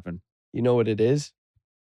makes it happen? You know what it is?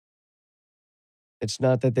 It's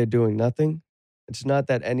not that they're doing nothing. It's not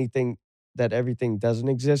that everything doesn't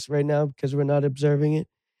exist right now because we're not observing it.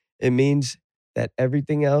 It means that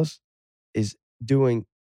everything else is doing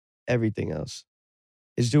everything else.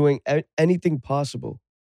 Is doing anything possible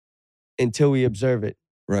until we observe it.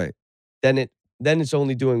 Right. Then it's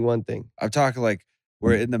only doing one thing. I'm talking like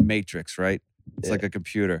we're in the matrix, right? It's Yeah. like a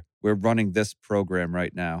computer. We're running this program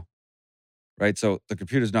right now, right? So the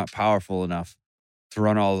computer's not powerful enough to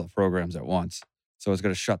run all the programs at once. So it's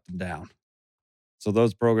going to shut them down. So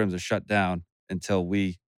those programs are shut down until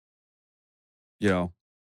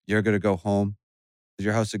you're going to go home. Does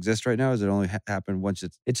your house exist right now? Or does it only happen once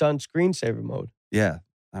It's on screensaver mode. Yeah.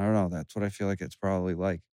 I don't know. That's what I feel like it's probably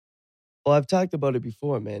like. Well, I've talked about it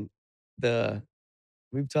before, man.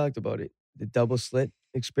 We've talked about it. The double slit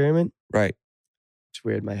experiment. Right. It's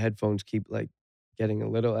weird. My headphones keep like getting a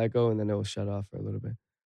little echo and then it will shut off for a little bit.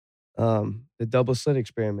 The double slit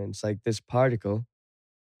experiment. It's like this particle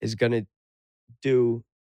is gonna do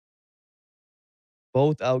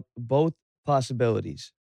both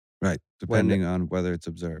possibilities. Right. Depending on whether it's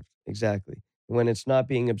observed. Exactly. When it's not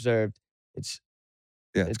being observed, it's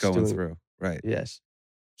going through. Right. Yes.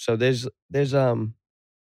 So there's I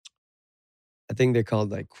think they're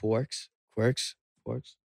called like quarks.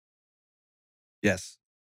 Yes.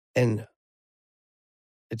 And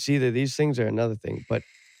it's either these things or another thing, but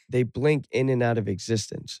they blink in and out of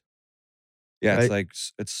existence. Yeah, right? it's like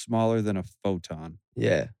it's smaller than a photon.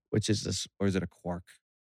 Yeah, which is this Or is it a quark?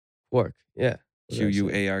 quark. Yeah. What did I say?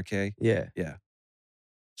 QUARK? Yeah. Yeah.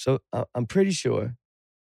 So I'm pretty sure,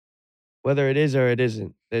 whether it is or it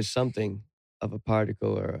isn't, there's something of a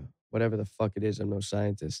particle or whatever the fuck it is. I'm no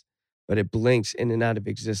scientist, but it blinks in and out of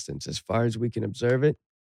existence as far as we can observe it.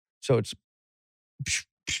 So it's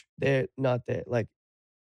there, not there. Like,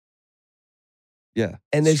 Yeah.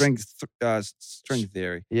 and there's string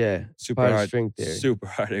theory. yeah, Super part of hard. string theory. Super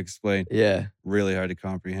hard to explain. Yeah, Really hard to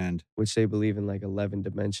comprehend. which they believe in like 11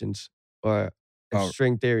 dimensions, or if Oh.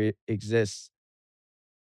 string theory exists.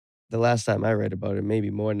 The last time I read about it, maybe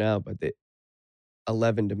more now, but the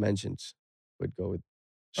 11 dimensions would go with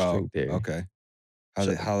string theory. Okay.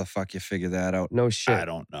 So- How the fuck you figure that out? No shit. I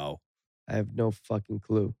don't know. I have no fucking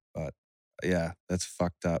clue. Yeah, that's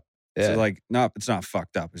fucked up. Yeah, So like, no, it's not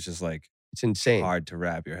fucked up. It's just like it's insane. hard to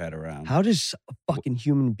wrap your head around. How does a fucking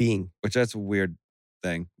human being? Which that's a weird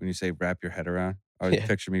thing when you say wrap your head around. I Yeah.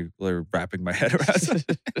 picture me literally wrapping my head around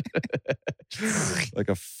like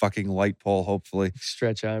a fucking light pole, hopefully.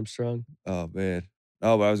 Stretch Armstrong. Oh man.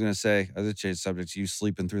 Oh, but I was gonna say, I was gonna change subjects. You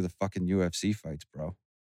sleeping through the fucking UFC fights, bro.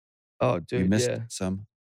 Oh, You dude, missed yeah. some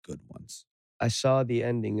good ones. I saw the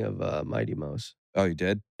ending of Mighty Mouse. Oh, you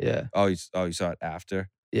did? Yeah, Oh, you saw it after?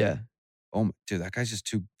 Yeah. Oh, dude, that guy's just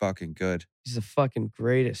too fucking good. He's the fucking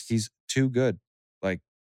greatest. He's too good. Like,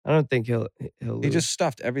 I don't think he'll he lose. just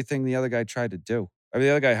stuffed everything the other guy tried to do. I mean,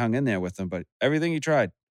 the other guy hung in there with him, but everything he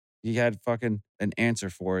tried, he had fucking an answer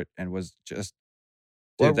for it and was just,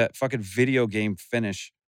 dude, What that fucking video game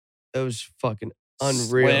finish. It was fucking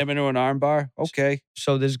unreal. Slam into an armbar. Okay.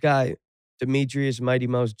 So this guy, Demetrius Mighty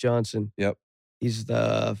Mouse Johnson, Yep. he's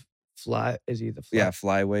the is he the Yeah,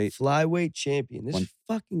 flyweight, flyweight champion? This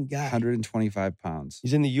fucking guy. 125 pounds.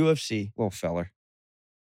 He's in the UFC. Little feller.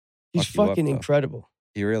 He's Fuck you up, fucking though. incredible.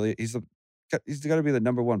 He really, he's got to be the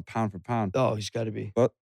number one pound for pound. Oh, he's got to be.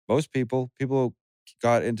 But most people who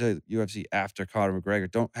got into UFC after Conor McGregor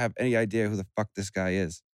don't have any idea who the fuck this guy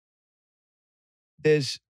is.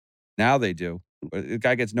 Now they do. But the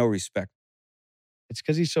guy gets no respect. It's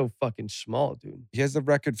because he's so fucking small, dude. He has the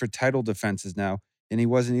record for title defenses now, and he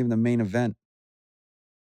wasn't even the main event.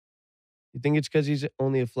 You think it's because he's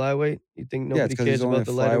only a flyweight? You think Yeah, it's nobody because cares he's only a about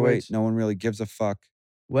the lightweights? flyweight. No one really gives a fuck.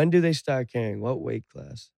 When do they start caring? What weight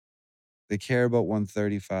class? They care about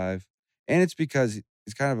 135. And it's because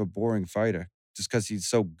he's kind of a boring fighter, just because he's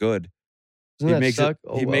so good. Doesn't that suck?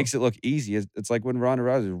 He makes it look easy. It's like when Ronda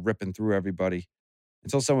Rousey is ripping through everybody.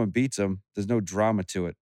 Until someone beats him, there's no drama to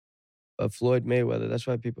it. But Floyd Mayweather, that's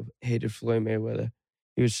why people hated Floyd Mayweather.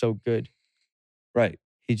 He was so good. Right.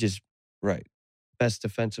 He just Right. best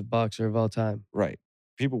defensive boxer of all time. Right.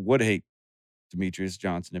 People would hate Demetrius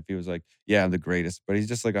Johnson if he was like, yeah, I'm the greatest. But he's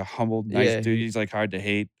just like a humble, nice dude. He's like hard to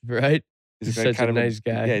hate. Right? He's Such kind a of nice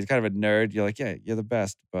guy. Yeah, he's kind of a nerd. You're like, yeah, you're the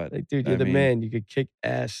best. But Like, dude, you're the man. You could kick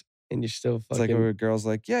ass and you're still it's fucking. like where a girl's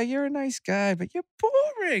like, yeah, you're a nice guy, but you're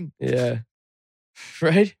boring. Yeah.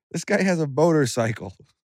 Right? This guy has a motorcycle.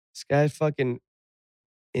 This guy fucking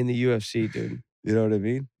in the UFC, dude. You know what I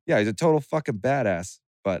mean? Yeah, he's a total fucking badass.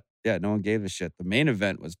 But yeah, no one gave a shit. The main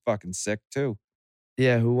event was fucking sick too.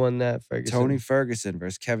 Yeah, who won that? Ferguson. Tony Ferguson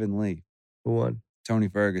versus Kevin Lee. Who won? Tony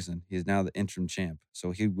Ferguson. He is now the interim champ.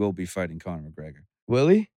 So he will be fighting Conor McGregor. Will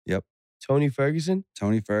he? Yep. Tony Ferguson?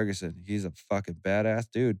 Tony Ferguson. He's a fucking badass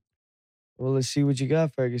dude. Well, let's see what you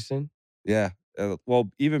got, Ferguson. Yeah.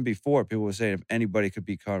 Well, even before, people were saying if anybody could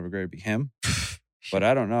beat Conor McGregor, it'd be him. But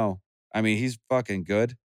I don't know. I mean, he's fucking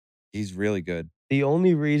good. He's really good. The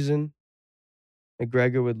only reason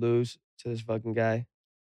McGregor would lose to this fucking guy,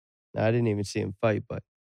 now, I didn't even see him fight, but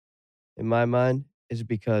in my mind, is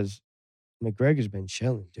because McGregor's been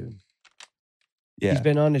chilling, dude. Yeah. He's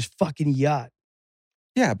been on his fucking yacht.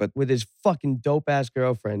 Yeah, but with his fucking dope ass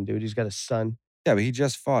girlfriend, dude. He's got a son. Yeah, but he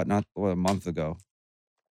just fought not a month ago.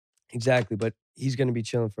 Exactly, but he's gonna be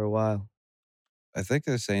chilling for a while. I think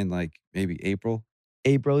they're saying like maybe April.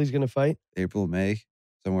 April, he's gonna fight. April, May,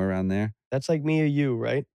 somewhere around there. That's like me or you,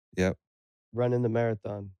 right? Yep. Running the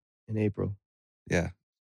marathon in April. Yeah.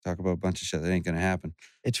 Talk about a bunch of shit that ain't gonna happen.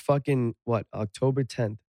 It's fucking what? October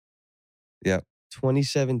 10th. Yep.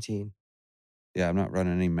 2017. Yeah, I'm not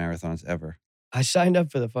running any marathons ever. I signed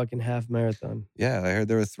up for the fucking half marathon. Yeah, I heard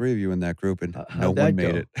there were 3 of you in that group and no how'd one that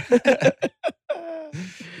made go? it.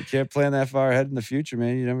 You can't plan that far ahead in the future,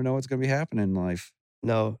 man. You never know what's gonna be happening in life.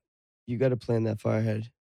 No, you got to plan that far ahead.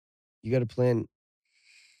 You got to plan.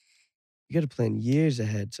 You got to plan years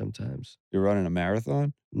ahead sometimes. You're running a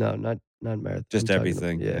marathon? No, not marathon. Just I'm talking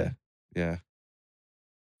everything. about- Yeah.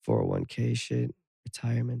 401k shit,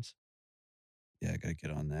 retirements. Yeah, I gotta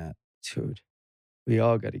get on that. Dude, we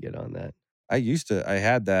all got to get on that. I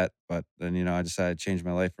had that, but then, I decided to change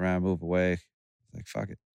my life around, move away. Like, fuck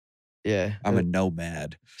it. Yeah. I'm a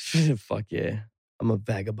nomad. Fuck yeah. I'm a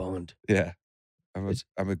vagabond. Yeah. I'm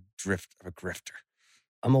a grifter.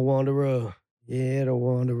 I'm a wanderer. Yeah, the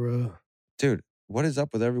wanderer. Dude, what is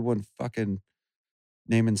up with everyone fucking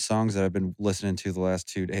naming songs that I've been listening to the last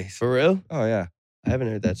 2 days? For real? Oh, yeah. I haven't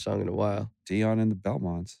heard that song in a while. Dion and the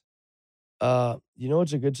Belmonts. You know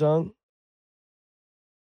what's a good song?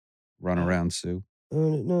 Run Around Sue.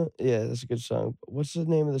 No, yeah, that's a good song. What's the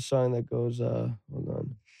name of the song that goes, hold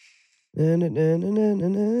on. Na, na, na, na, na, na,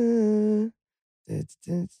 na. It's,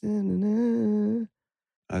 na, na, na.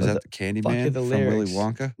 Is that the Candyman the from Willy lyrics.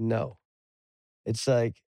 Wonka? No. It's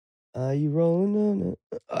like, are you rolling on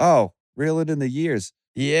it? Oh, Reel It in the Years.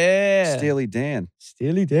 Yeah. Steely Dan.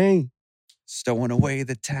 Steely Dan. Stowing Away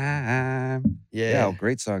the Time. Yeah. Yeah,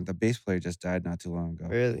 great song. The bass player just died not too long ago.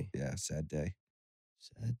 Really? Yeah, sad day.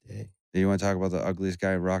 Sad day. You want to talk about the ugliest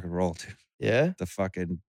guy in rock and roll, dude? Yeah? The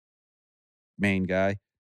fucking main guy.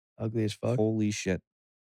 Ugly as fuck. Holy shit.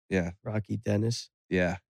 Yeah. Rocky Dennis.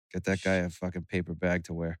 Yeah. Get that guy a fucking paper bag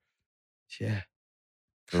to wear. Yeah.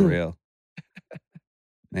 For real.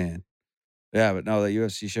 Man. Yeah, but no, the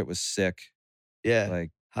UFC shit was sick. Yeah.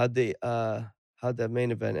 Like, How'd that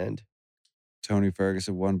main event end? Tony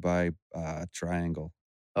Ferguson won by triangle.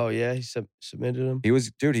 Oh yeah, he submitted him.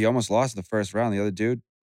 He almost lost the first round. The other dude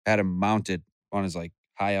had him mounted on his like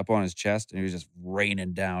high up on his chest, and he was just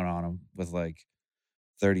raining down on him with like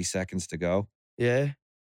 30 seconds to go. Yeah,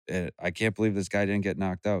 I can't believe this guy didn't get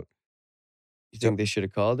knocked out. you So- think they should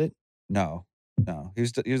have called it? No, no. He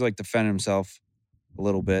was like defending himself a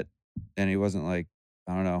little bit, and he wasn't like,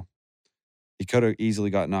 I don't know. He could have easily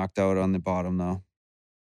got knocked out on the bottom though.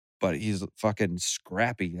 But he's fucking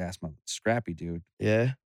scrappy scrappy dude.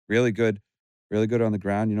 Yeah. Really good on the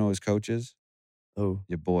ground. You know who his coach is? Oh.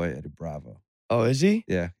 Your boy Eddie Bravo. Oh, is he?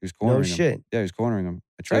 Yeah, he was cornering him. shit. Yeah, he was cornering him.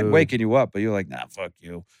 I tried Dude. waking you up, but you're like, nah, fuck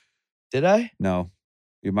you. Did I? No,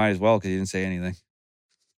 you might as well because you didn't say anything.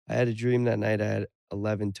 I had a dream that night. I had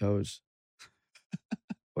 11 toes.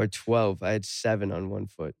 Or 12. I had 7 on one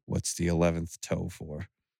foot. What's the 11th toe for?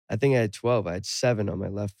 I think I had 12. I had 7 on my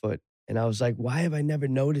left foot. And I was like, why have I never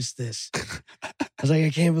noticed this? I was like, I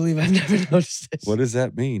can't believe I've never noticed this. What does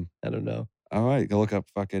that mean? I don't know. All right, go look up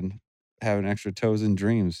fucking having extra toes in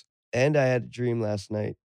dreams. And I had a dream last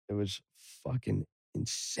night. It was fucking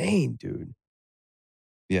insane, dude.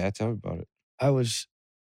 Yeah, tell me about it. I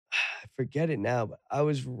forget it now, but I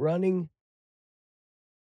was running.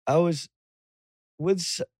 I was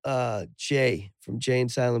with Jay from Jay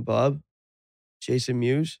and Silent Bob, Jason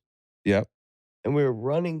Mewes. Yep. And we were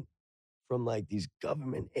running from like these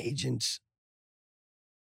government agents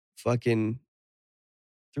fucking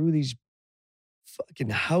through these fucking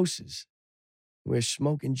houses. We were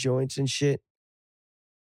smoking joints and shit.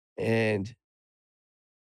 And it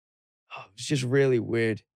was just really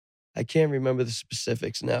weird. I can't remember the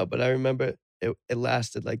specifics now, but I remember it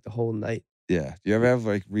lasted like the whole night. Yeah. Do you ever have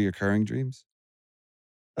like reoccurring dreams?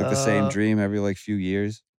 Like the same dream every like few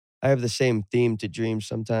years? I have the same theme to dreams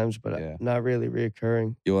sometimes, but Yeah. not really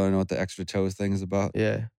reoccurring. You want to know what the extra toes thing is about?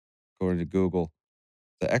 Yeah. According to Google,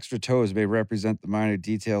 the extra toes may represent the minor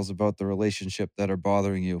details about the relationship that are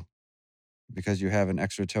bothering you. Because you have an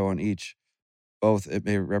extra toe on each, both, it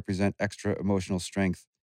may represent extra emotional strength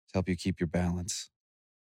to help you keep your balance.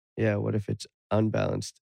 Yeah. What if it's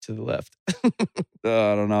unbalanced to the left? I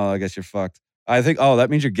don't know. I guess you're fucked. I think, that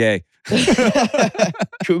means you're gay.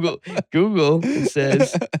 Google it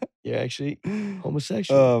says you're actually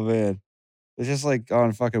homosexual. Oh, man. It's just like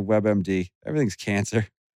on fucking WebMD. Everything's cancer.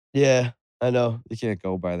 Yeah, I know. You can't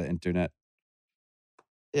go by the internet.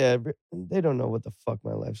 Yeah, they don't know what the fuck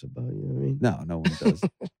my life's about. You know what I mean? No one does.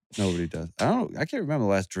 Nobody does. I can't remember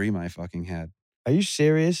the last dream I fucking had. Are you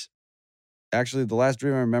serious? Actually, the last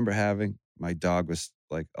dream I remember having, my dog was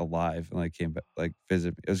like alive and like came back, like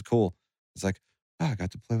visit me. It was cool. It's like, I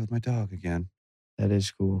got to play with my dog again. That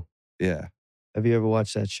is cool. Yeah. Have you ever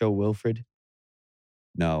watched that show Wilfred?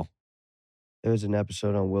 No. There was an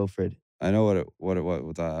episode on Wilfred. I know what it was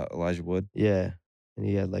with Elijah Wood. Yeah, and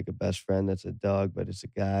he had like a best friend that's a dog, but it's a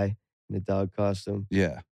guy in a dog costume.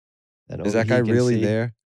 Yeah. That Is only that guy he can really see.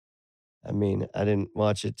 there? I mean, I didn't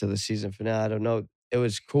watch it to the season finale. I don't know. It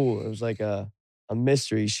was cool. It was like a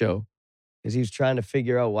mystery show because he was trying to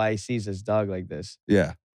figure out why he sees his dog like this.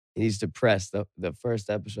 Yeah. He's depressed. The first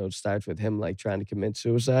episode starts with him like trying to commit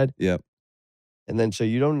suicide. Yep. And then so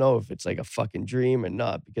you don't know if it's like a fucking dream or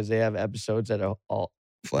not because they have episodes that are all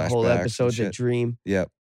Flashbacks. the whole and episode's a shit. dream. Yep.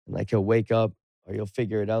 And like he'll wake up or you'll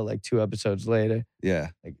figure it out like 2 episodes later. Yeah.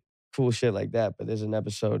 Cool shit like that. But there's an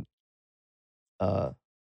episode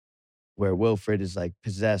where Wilfred is like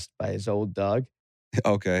possessed by his old dog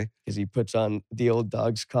Okay. because he puts on the old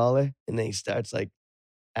dog's collar and then he starts like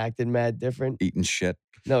acting mad different. Eating shit.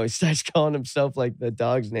 No, he starts calling himself like the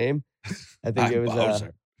dog's name. I think it I'm was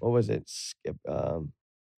Bowser. what was it?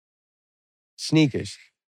 Sneakers.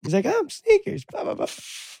 He's like, I'm Sneakers. Blah, blah, blah.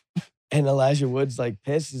 And Elijah Wood's like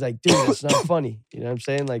pissed. He's like, dude, it's not funny. You know what I'm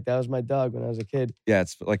saying? Like that was my dog when I was a kid. Yeah,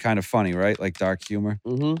 it's like kind of funny, right? Like dark humor.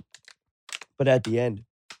 Mm-hmm. But at the end,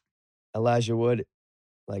 Elijah Wood,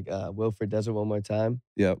 like Wilfred does it one more time.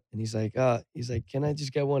 Yep. And he's like, can I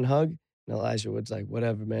just get one hug? And Elijah Wood's like,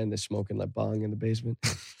 whatever, man. They're smoking like bong in the basement.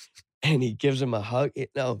 And he gives him a hug.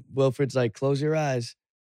 No, Wilfred's like, close your eyes.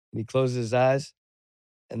 And he closes his eyes.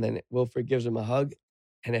 And then Wilfred gives him a hug.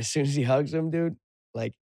 And as soon as he hugs him, dude,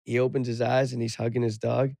 like he opens his eyes and he's hugging his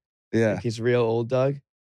dog. Yeah. Like his real old dog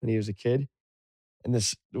when he was a kid. And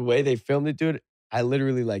the way they filmed it, dude, I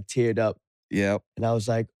literally like teared up. Yep. And I was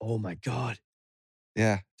like, oh my God.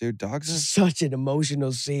 Yeah. Dude, dogs are Such an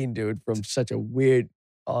emotional scene, dude, from such a weird,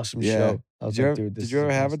 awesome Yeah. show. I was like, dude, this Did you is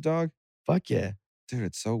ever have a awesome. dog? Fuck yeah. Dude,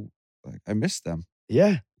 it's so like I miss them.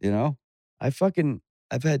 Yeah. You know? I've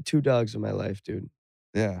had 2 dogs in my life, dude.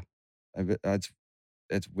 Yeah.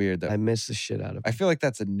 It's weird that I miss the shit out of I them. feel like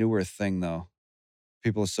that's a newer thing though.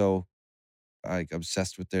 People are so like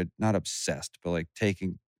obsessed with their not obsessed, but like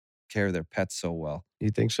taking care of their pets so well. You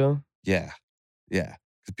think so? Yeah. Yeah.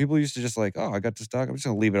 Because people used to just like, oh, I got this dog. I'm just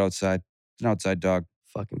gonna leave it outside. It's an outside dog.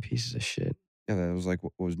 Fucking pieces of shit. Yeah, that was like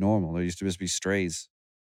what was normal. There used to just be strays.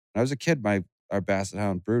 When I was a kid, our basset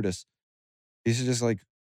hound Brutus, he used to just like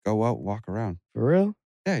go out, walk around. For real?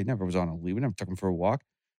 Yeah, he never was on a lead. We never took him for a walk.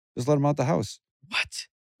 Just let him out the house. What?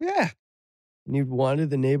 Yeah. And you'd wander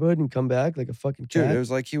the neighborhood and come back like a fucking Dude, cat? it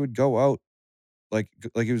was like he would go out like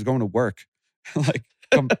he was going to work. like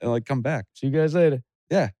come back. See you guys later.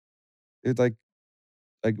 Yeah. It'd like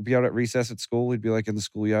be out at recess at school. He'd be like in the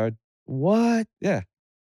schoolyard. What? Yeah.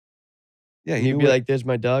 Yeah. And you'd be like, there's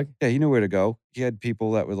my dog? yeah, he knew where to go. He had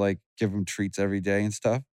people that would like give him treats every day and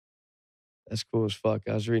stuff. That's cool as fuck.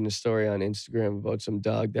 I was reading a story on Instagram about some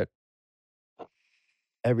dog that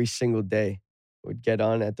every single day would get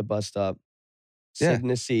on at the bus stop, Yeah. sit in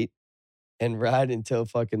a seat, and ride until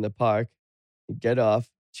fucking the park. He'd get off,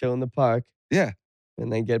 chill in the park, Yeah.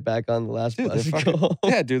 and then get back on the last Dude, bus they're and go fucking, home.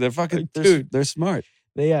 yeah, dude, they're fucking, Like, dude. they're smart.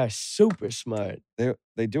 They are super smart.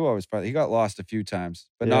 They do always find. He got lost a few times,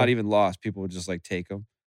 but Yeah. not even lost. People would just like take him.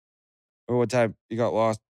 Or one time he got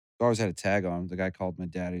lost. I always had a tag on him. The guy called my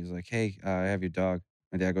dad. He's like, "Hey, I have your dog."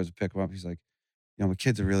 My dad goes to pick him up. He's like, my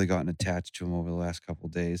kids have really gotten attached to him over the last couple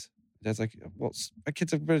of days. My dad's like, "Well, my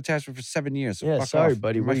kids have been attached to him for 7 years. So Yeah, fuck sorry, off.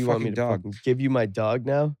 buddy. You're What my do you want me fucking to dog." fucking give you my dog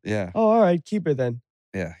now? Yeah, Oh, all right, keep her then.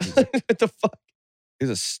 yeah. What the fuck? He's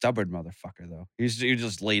a stubborn motherfucker, though. He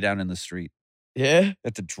just lay down in the street. Yeah? You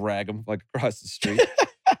have to drag him like across the street.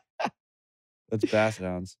 That's basset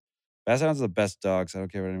hounds. Basset hounds are the best dogs. I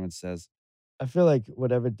don't care what anyone says. I feel like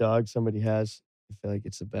whatever dog somebody has, I feel like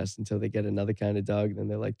it's the best until they get another kind of dog. Then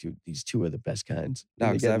they're like, dude, these two are the best kinds. No,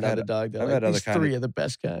 Then they 'cause get I've had- another dog. They're I've like, had other these kind of- three are the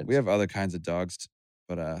best kinds. We have other kinds of dogs,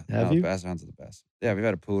 but Have you? basset hounds are the best. Yeah, we've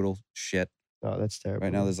had a poodle. Shit. Oh, that's terrible.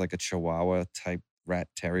 Right now, there's like a Chihuahua type rat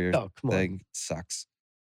terrier Oh, come on. thing. It sucks.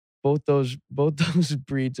 Both those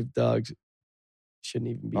breeds of dogs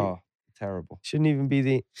shouldn't even be Terrible.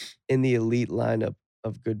 in the elite lineup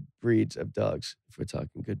of good breeds of dogs. If we're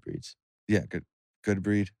talking good breeds, Yeah, good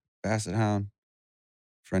breed. Basset hound,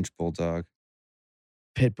 French bulldog,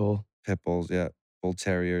 pit bull, pit bulls. Yeah, bull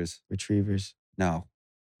terriers. retrievers. No,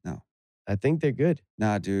 I think they're good.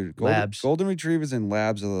 nah, dude. Labs. Golden retrievers and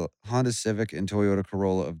labs are the Honda Civic and Toyota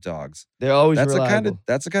Corolla of dogs. They're always That's reliable.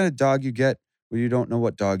 the kind of dog you get when you don't know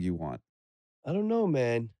what dog you want. I don't know,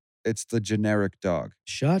 man. It's the generic dog.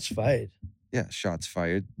 Shots fired. Yeah, shots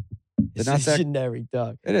fired. It's not a that- generic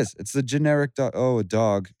dog. It is. It's the generic dog. Oh, a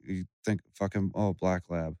dog. You think fucking black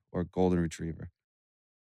lab or golden retriever.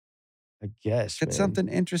 I guess. Get man. something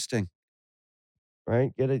interesting.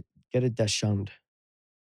 right. Get a dachshund.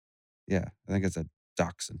 Yeah, I think it's a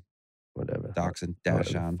dachshund. Whatever. Dachshund, Whatever the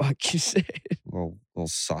dachshund. Fuck you say. Little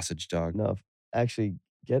sausage dog. No, actually,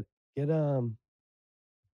 get what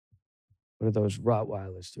are those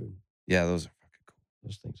Rottweilers, dude? Yeah, those are fucking cool.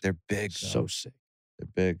 Those things They're big. are so though. sick. They're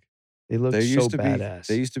big. They look They so used to badass,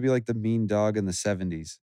 be. They used to be like the mean dog in the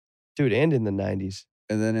 70s, dude. And in the 90s,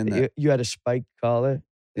 and then in the you had a spiked collar.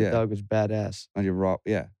 The Yeah. dog was badass. on your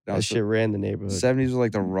yeah. No, That so shit ran the neighborhood. 70s was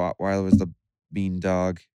like the Rottweiler was the mean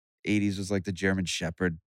dog. 80s was like the German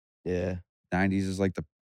Shepherd. Yeah, 90s was like the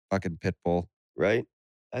fucking pit bull. right.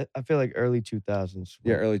 I feel like early 2000s.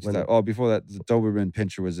 Yeah, when- early when 2000s. Oh, before that, the Doberman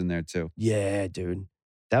Pinscher was in there too. Yeah, dude.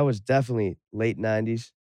 That was definitely late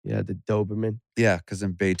 90s. Yeah, the Doberman. Yeah, because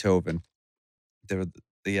in Beethoven, they were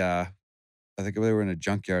I think they were in a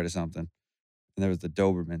junkyard or something, and there was the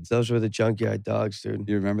Dobermans. Those were the junkyard dogs, dude.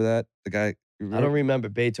 You remember that? The guy. I don't remember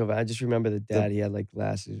Beethoven. I just remember the dad. He had like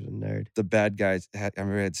glasses. He was a nerd. The bad guys had. I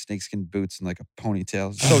remember he had snakeskin boots and like a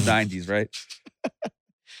ponytail. So 90s, right?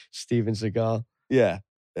 Steven Seagal. Yeah,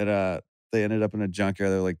 and they ended up in a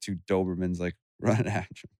junkyard. They're like two Dobermans like running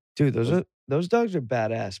after him. Dude, those dogs are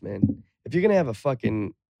badass, man. If you're gonna have a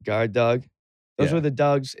fucking guard dog, those Yeah. were the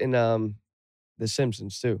dogs in The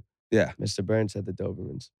Simpsons too. Yeah. Mr. Burns had the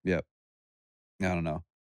Dobermans. I don't know.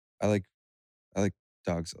 I like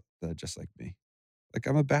dogs that are just like me. Like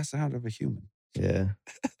I'm a basset hound of a human. Yeah.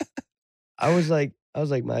 I was like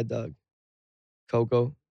my dog,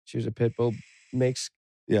 Coco. She was a pit bull mix.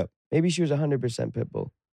 Yep. Maybe she was 100% pit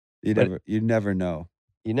bull. You But- never know.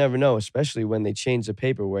 You never know, especially when they change the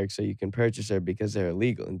paperwork so you can purchase her because they're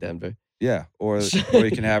illegal in Denver. Yeah, or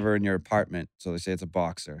you can have her in your apartment. So they say it's a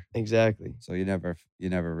boxer. Exactly. So you never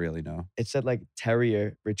really know. It said like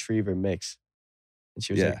terrier retriever mix. And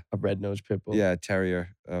she was like Yeah. a red-nosed pit bull. Yeah,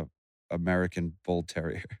 terrier, American bull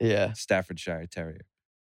terrier, Yeah. Staffordshire terrier.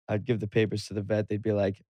 I'd give the papers to the vet. They'd be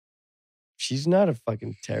like, she's not a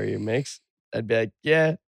fucking terrier mix. I'd be like,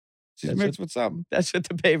 yeah, She's That's mixed with something. That's what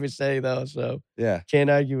the papers say, though. So Yeah. can't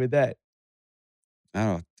argue with that. I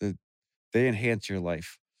don't know. They enhance your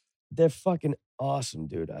life. They're fucking awesome,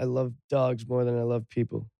 dude. I love dogs more than I love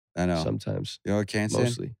people. I know. Sometimes. You know what I can't stand?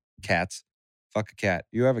 Mostly. Cats. Fuck a cat.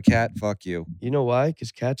 You have a cat? Fuck you. You know why?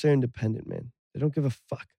 Because cats are independent, man. They don't give a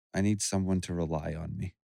fuck. I need someone to rely on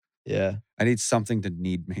me. Yeah. I need something to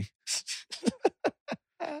need me.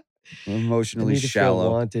 I'm I emotionally need to feel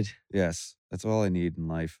shallow. wanted. Yes, that's all I need in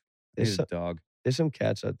life. I There's need a dog. There's some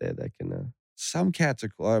cats out there that can. Some cats are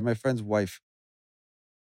cool. My friend's wife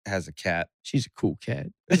has a cat. She's a cool cat.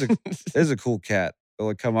 There's a cool cat. They'll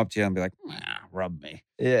like come up to you and be like, rub me.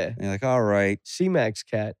 Yeah. And you're like, all right. C-Mac's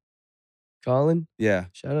cat. Colin. Yeah.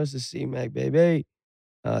 Shout outs to C-Mac, baby.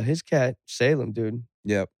 His cat, Salem, dude.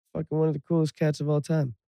 Yep. Fucking one of the coolest cats of all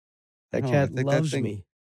time. That I know, cat I think loves that thing, me.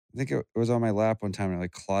 I think it was on my lap one time and it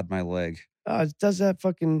like clawed my leg. It does that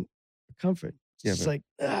fucking comfort. It's Yeah, just but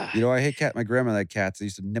like, you know, I hate cat. My grandma had cats. They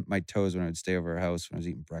used to nip my toes when I would stay over her house when I was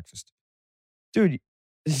eating breakfast. dude,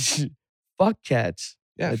 fuck cats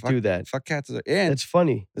Yeah, that do that. Fuck cats. And That's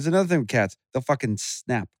funny. there's another thing with cats. They'll fucking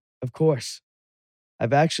snap. Of course.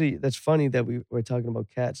 That's funny that we're talking about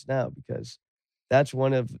cats now because that's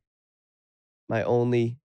one of my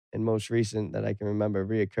only and most recent that I can remember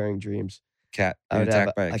reoccurring dreams. Cat. I Being would have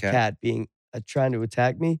attacked by a a cat. cat being trying to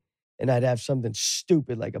attack me, and I'd have something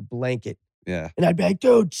stupid like a blanket, Yeah. and I'd be like,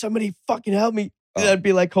 "Dude, somebody fucking help me!" And Oh. I'd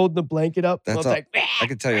be like holding the blanket up. and That's I was all- like, I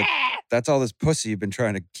can tell you, that's all this pussy you've been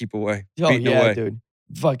trying to keep away. "Oh beating yeah, away. dude,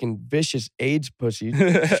 fucking vicious AIDS pussy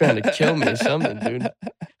trying to kill me or something, dude."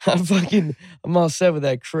 I'm all set with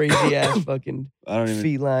that crazy ass fucking I don't even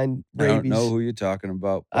feline I don't rabies. know who you're talking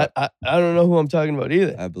about. I But don't know who I'm talking about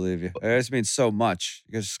either. I believe you. It just means so much.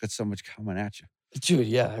 You guys just got so much coming at you. Dude,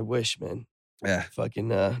 yeah, I wish, man. Yeah. Fucking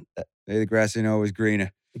Hey, the grass ain't always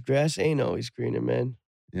greener. the grass ain't always greener, man.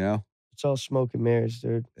 You know? It's all smoke and mirrors,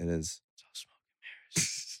 dude. It is. It's all smoke and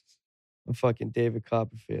mirrors. I'm fucking David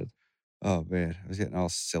Copperfield. Oh man. I was getting all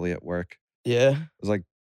silly at work. Yeah. I was like,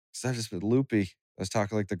 cause I've just been loopy. I was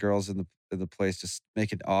talking like the girls in the place, just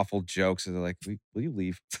making awful jokes, and they're like, "Will you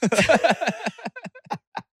leave?"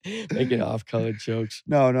 Making off-color jokes.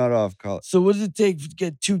 No, not off call. So what does it take to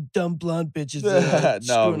get two dumb blonde bitches No.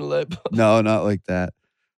 screwing a lip? No, not like that.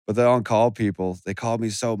 But the on-call people, they call me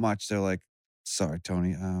so much. They're like, "Sorry,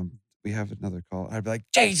 Tony, we have another call." I'd be like,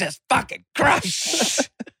 "Jesus fucking Christ!"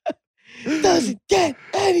 Doesn't get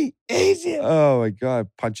any easier. Oh my god,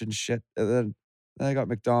 punching shit. And then I got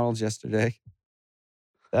McDonald's yesterday.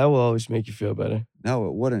 That will always make you feel better. No,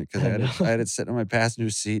 it wouldn't, because I I know. had it sitting on my passenger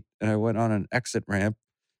seat, and I went on an exit ramp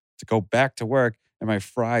to go back to work, and my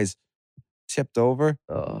fries tipped over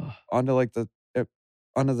Oh, onto like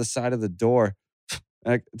onto the side of the door.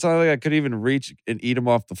 And it's not like I could even reach and eat them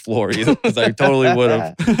off the floor either, because I totally would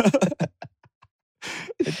have.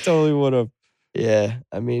 I totally would have. yeah.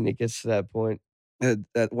 I mean, it gets to that point.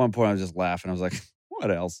 At one point, I was just laughing. I was like, "What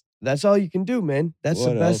else?" That's all you can do, man. That's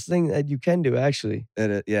What the best else? thing that you can do, actually.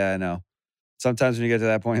 Yeah, I know. Sometimes when you get to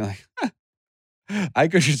that point, you're like, I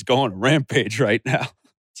could just go on a rampage right now.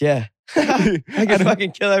 Yeah. I I can don't-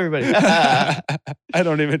 fucking kill everybody. I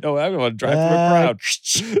don't even know. I want to drive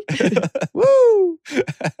through a crowd. Woo!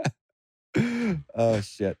 Oh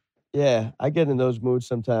shit! Yeah, I get in those moods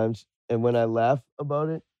sometimes. And when I laugh about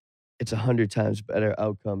it, it's 100 times better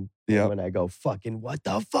outcome than Yep. when I go, fucking, what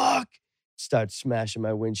the fuck? Start smashing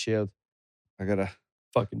my windshield. I gotta.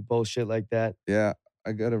 Fucking bullshit like that. Yeah,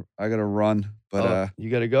 I gotta run. But Oh, you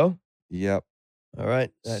gotta go? yep. All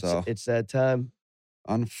right. So- It's that time.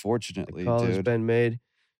 The Unfortunately, call has dude, been made.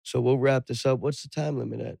 So we'll wrap this up. What's the time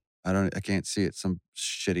limit at? I can't see it. Some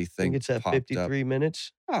shitty I thing think it's at popped up. 53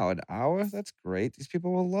 minutes. Oh, an hour? That's great. These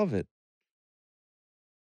people will love it.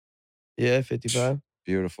 Yeah, 55.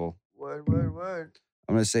 Beautiful. Word.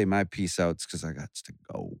 I'm gonna say my peace outs because I got to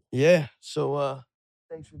go. Yeah. So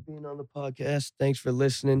thanks for being on the podcast. Thanks for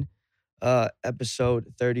listening.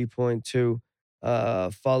 Episode 30.2.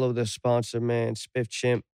 Follow the sponsor, man, Spiff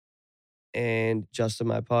Chimp and Justin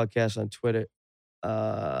My Podcast on Twitter,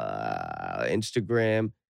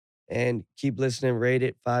 Instagram. And keep listening, rate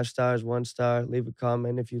it 5 stars, 1 star, leave a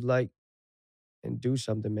comment if you'd like. And do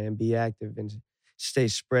something, man. Be active and stay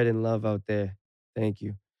spreading love out there. Thank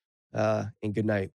you. And good night.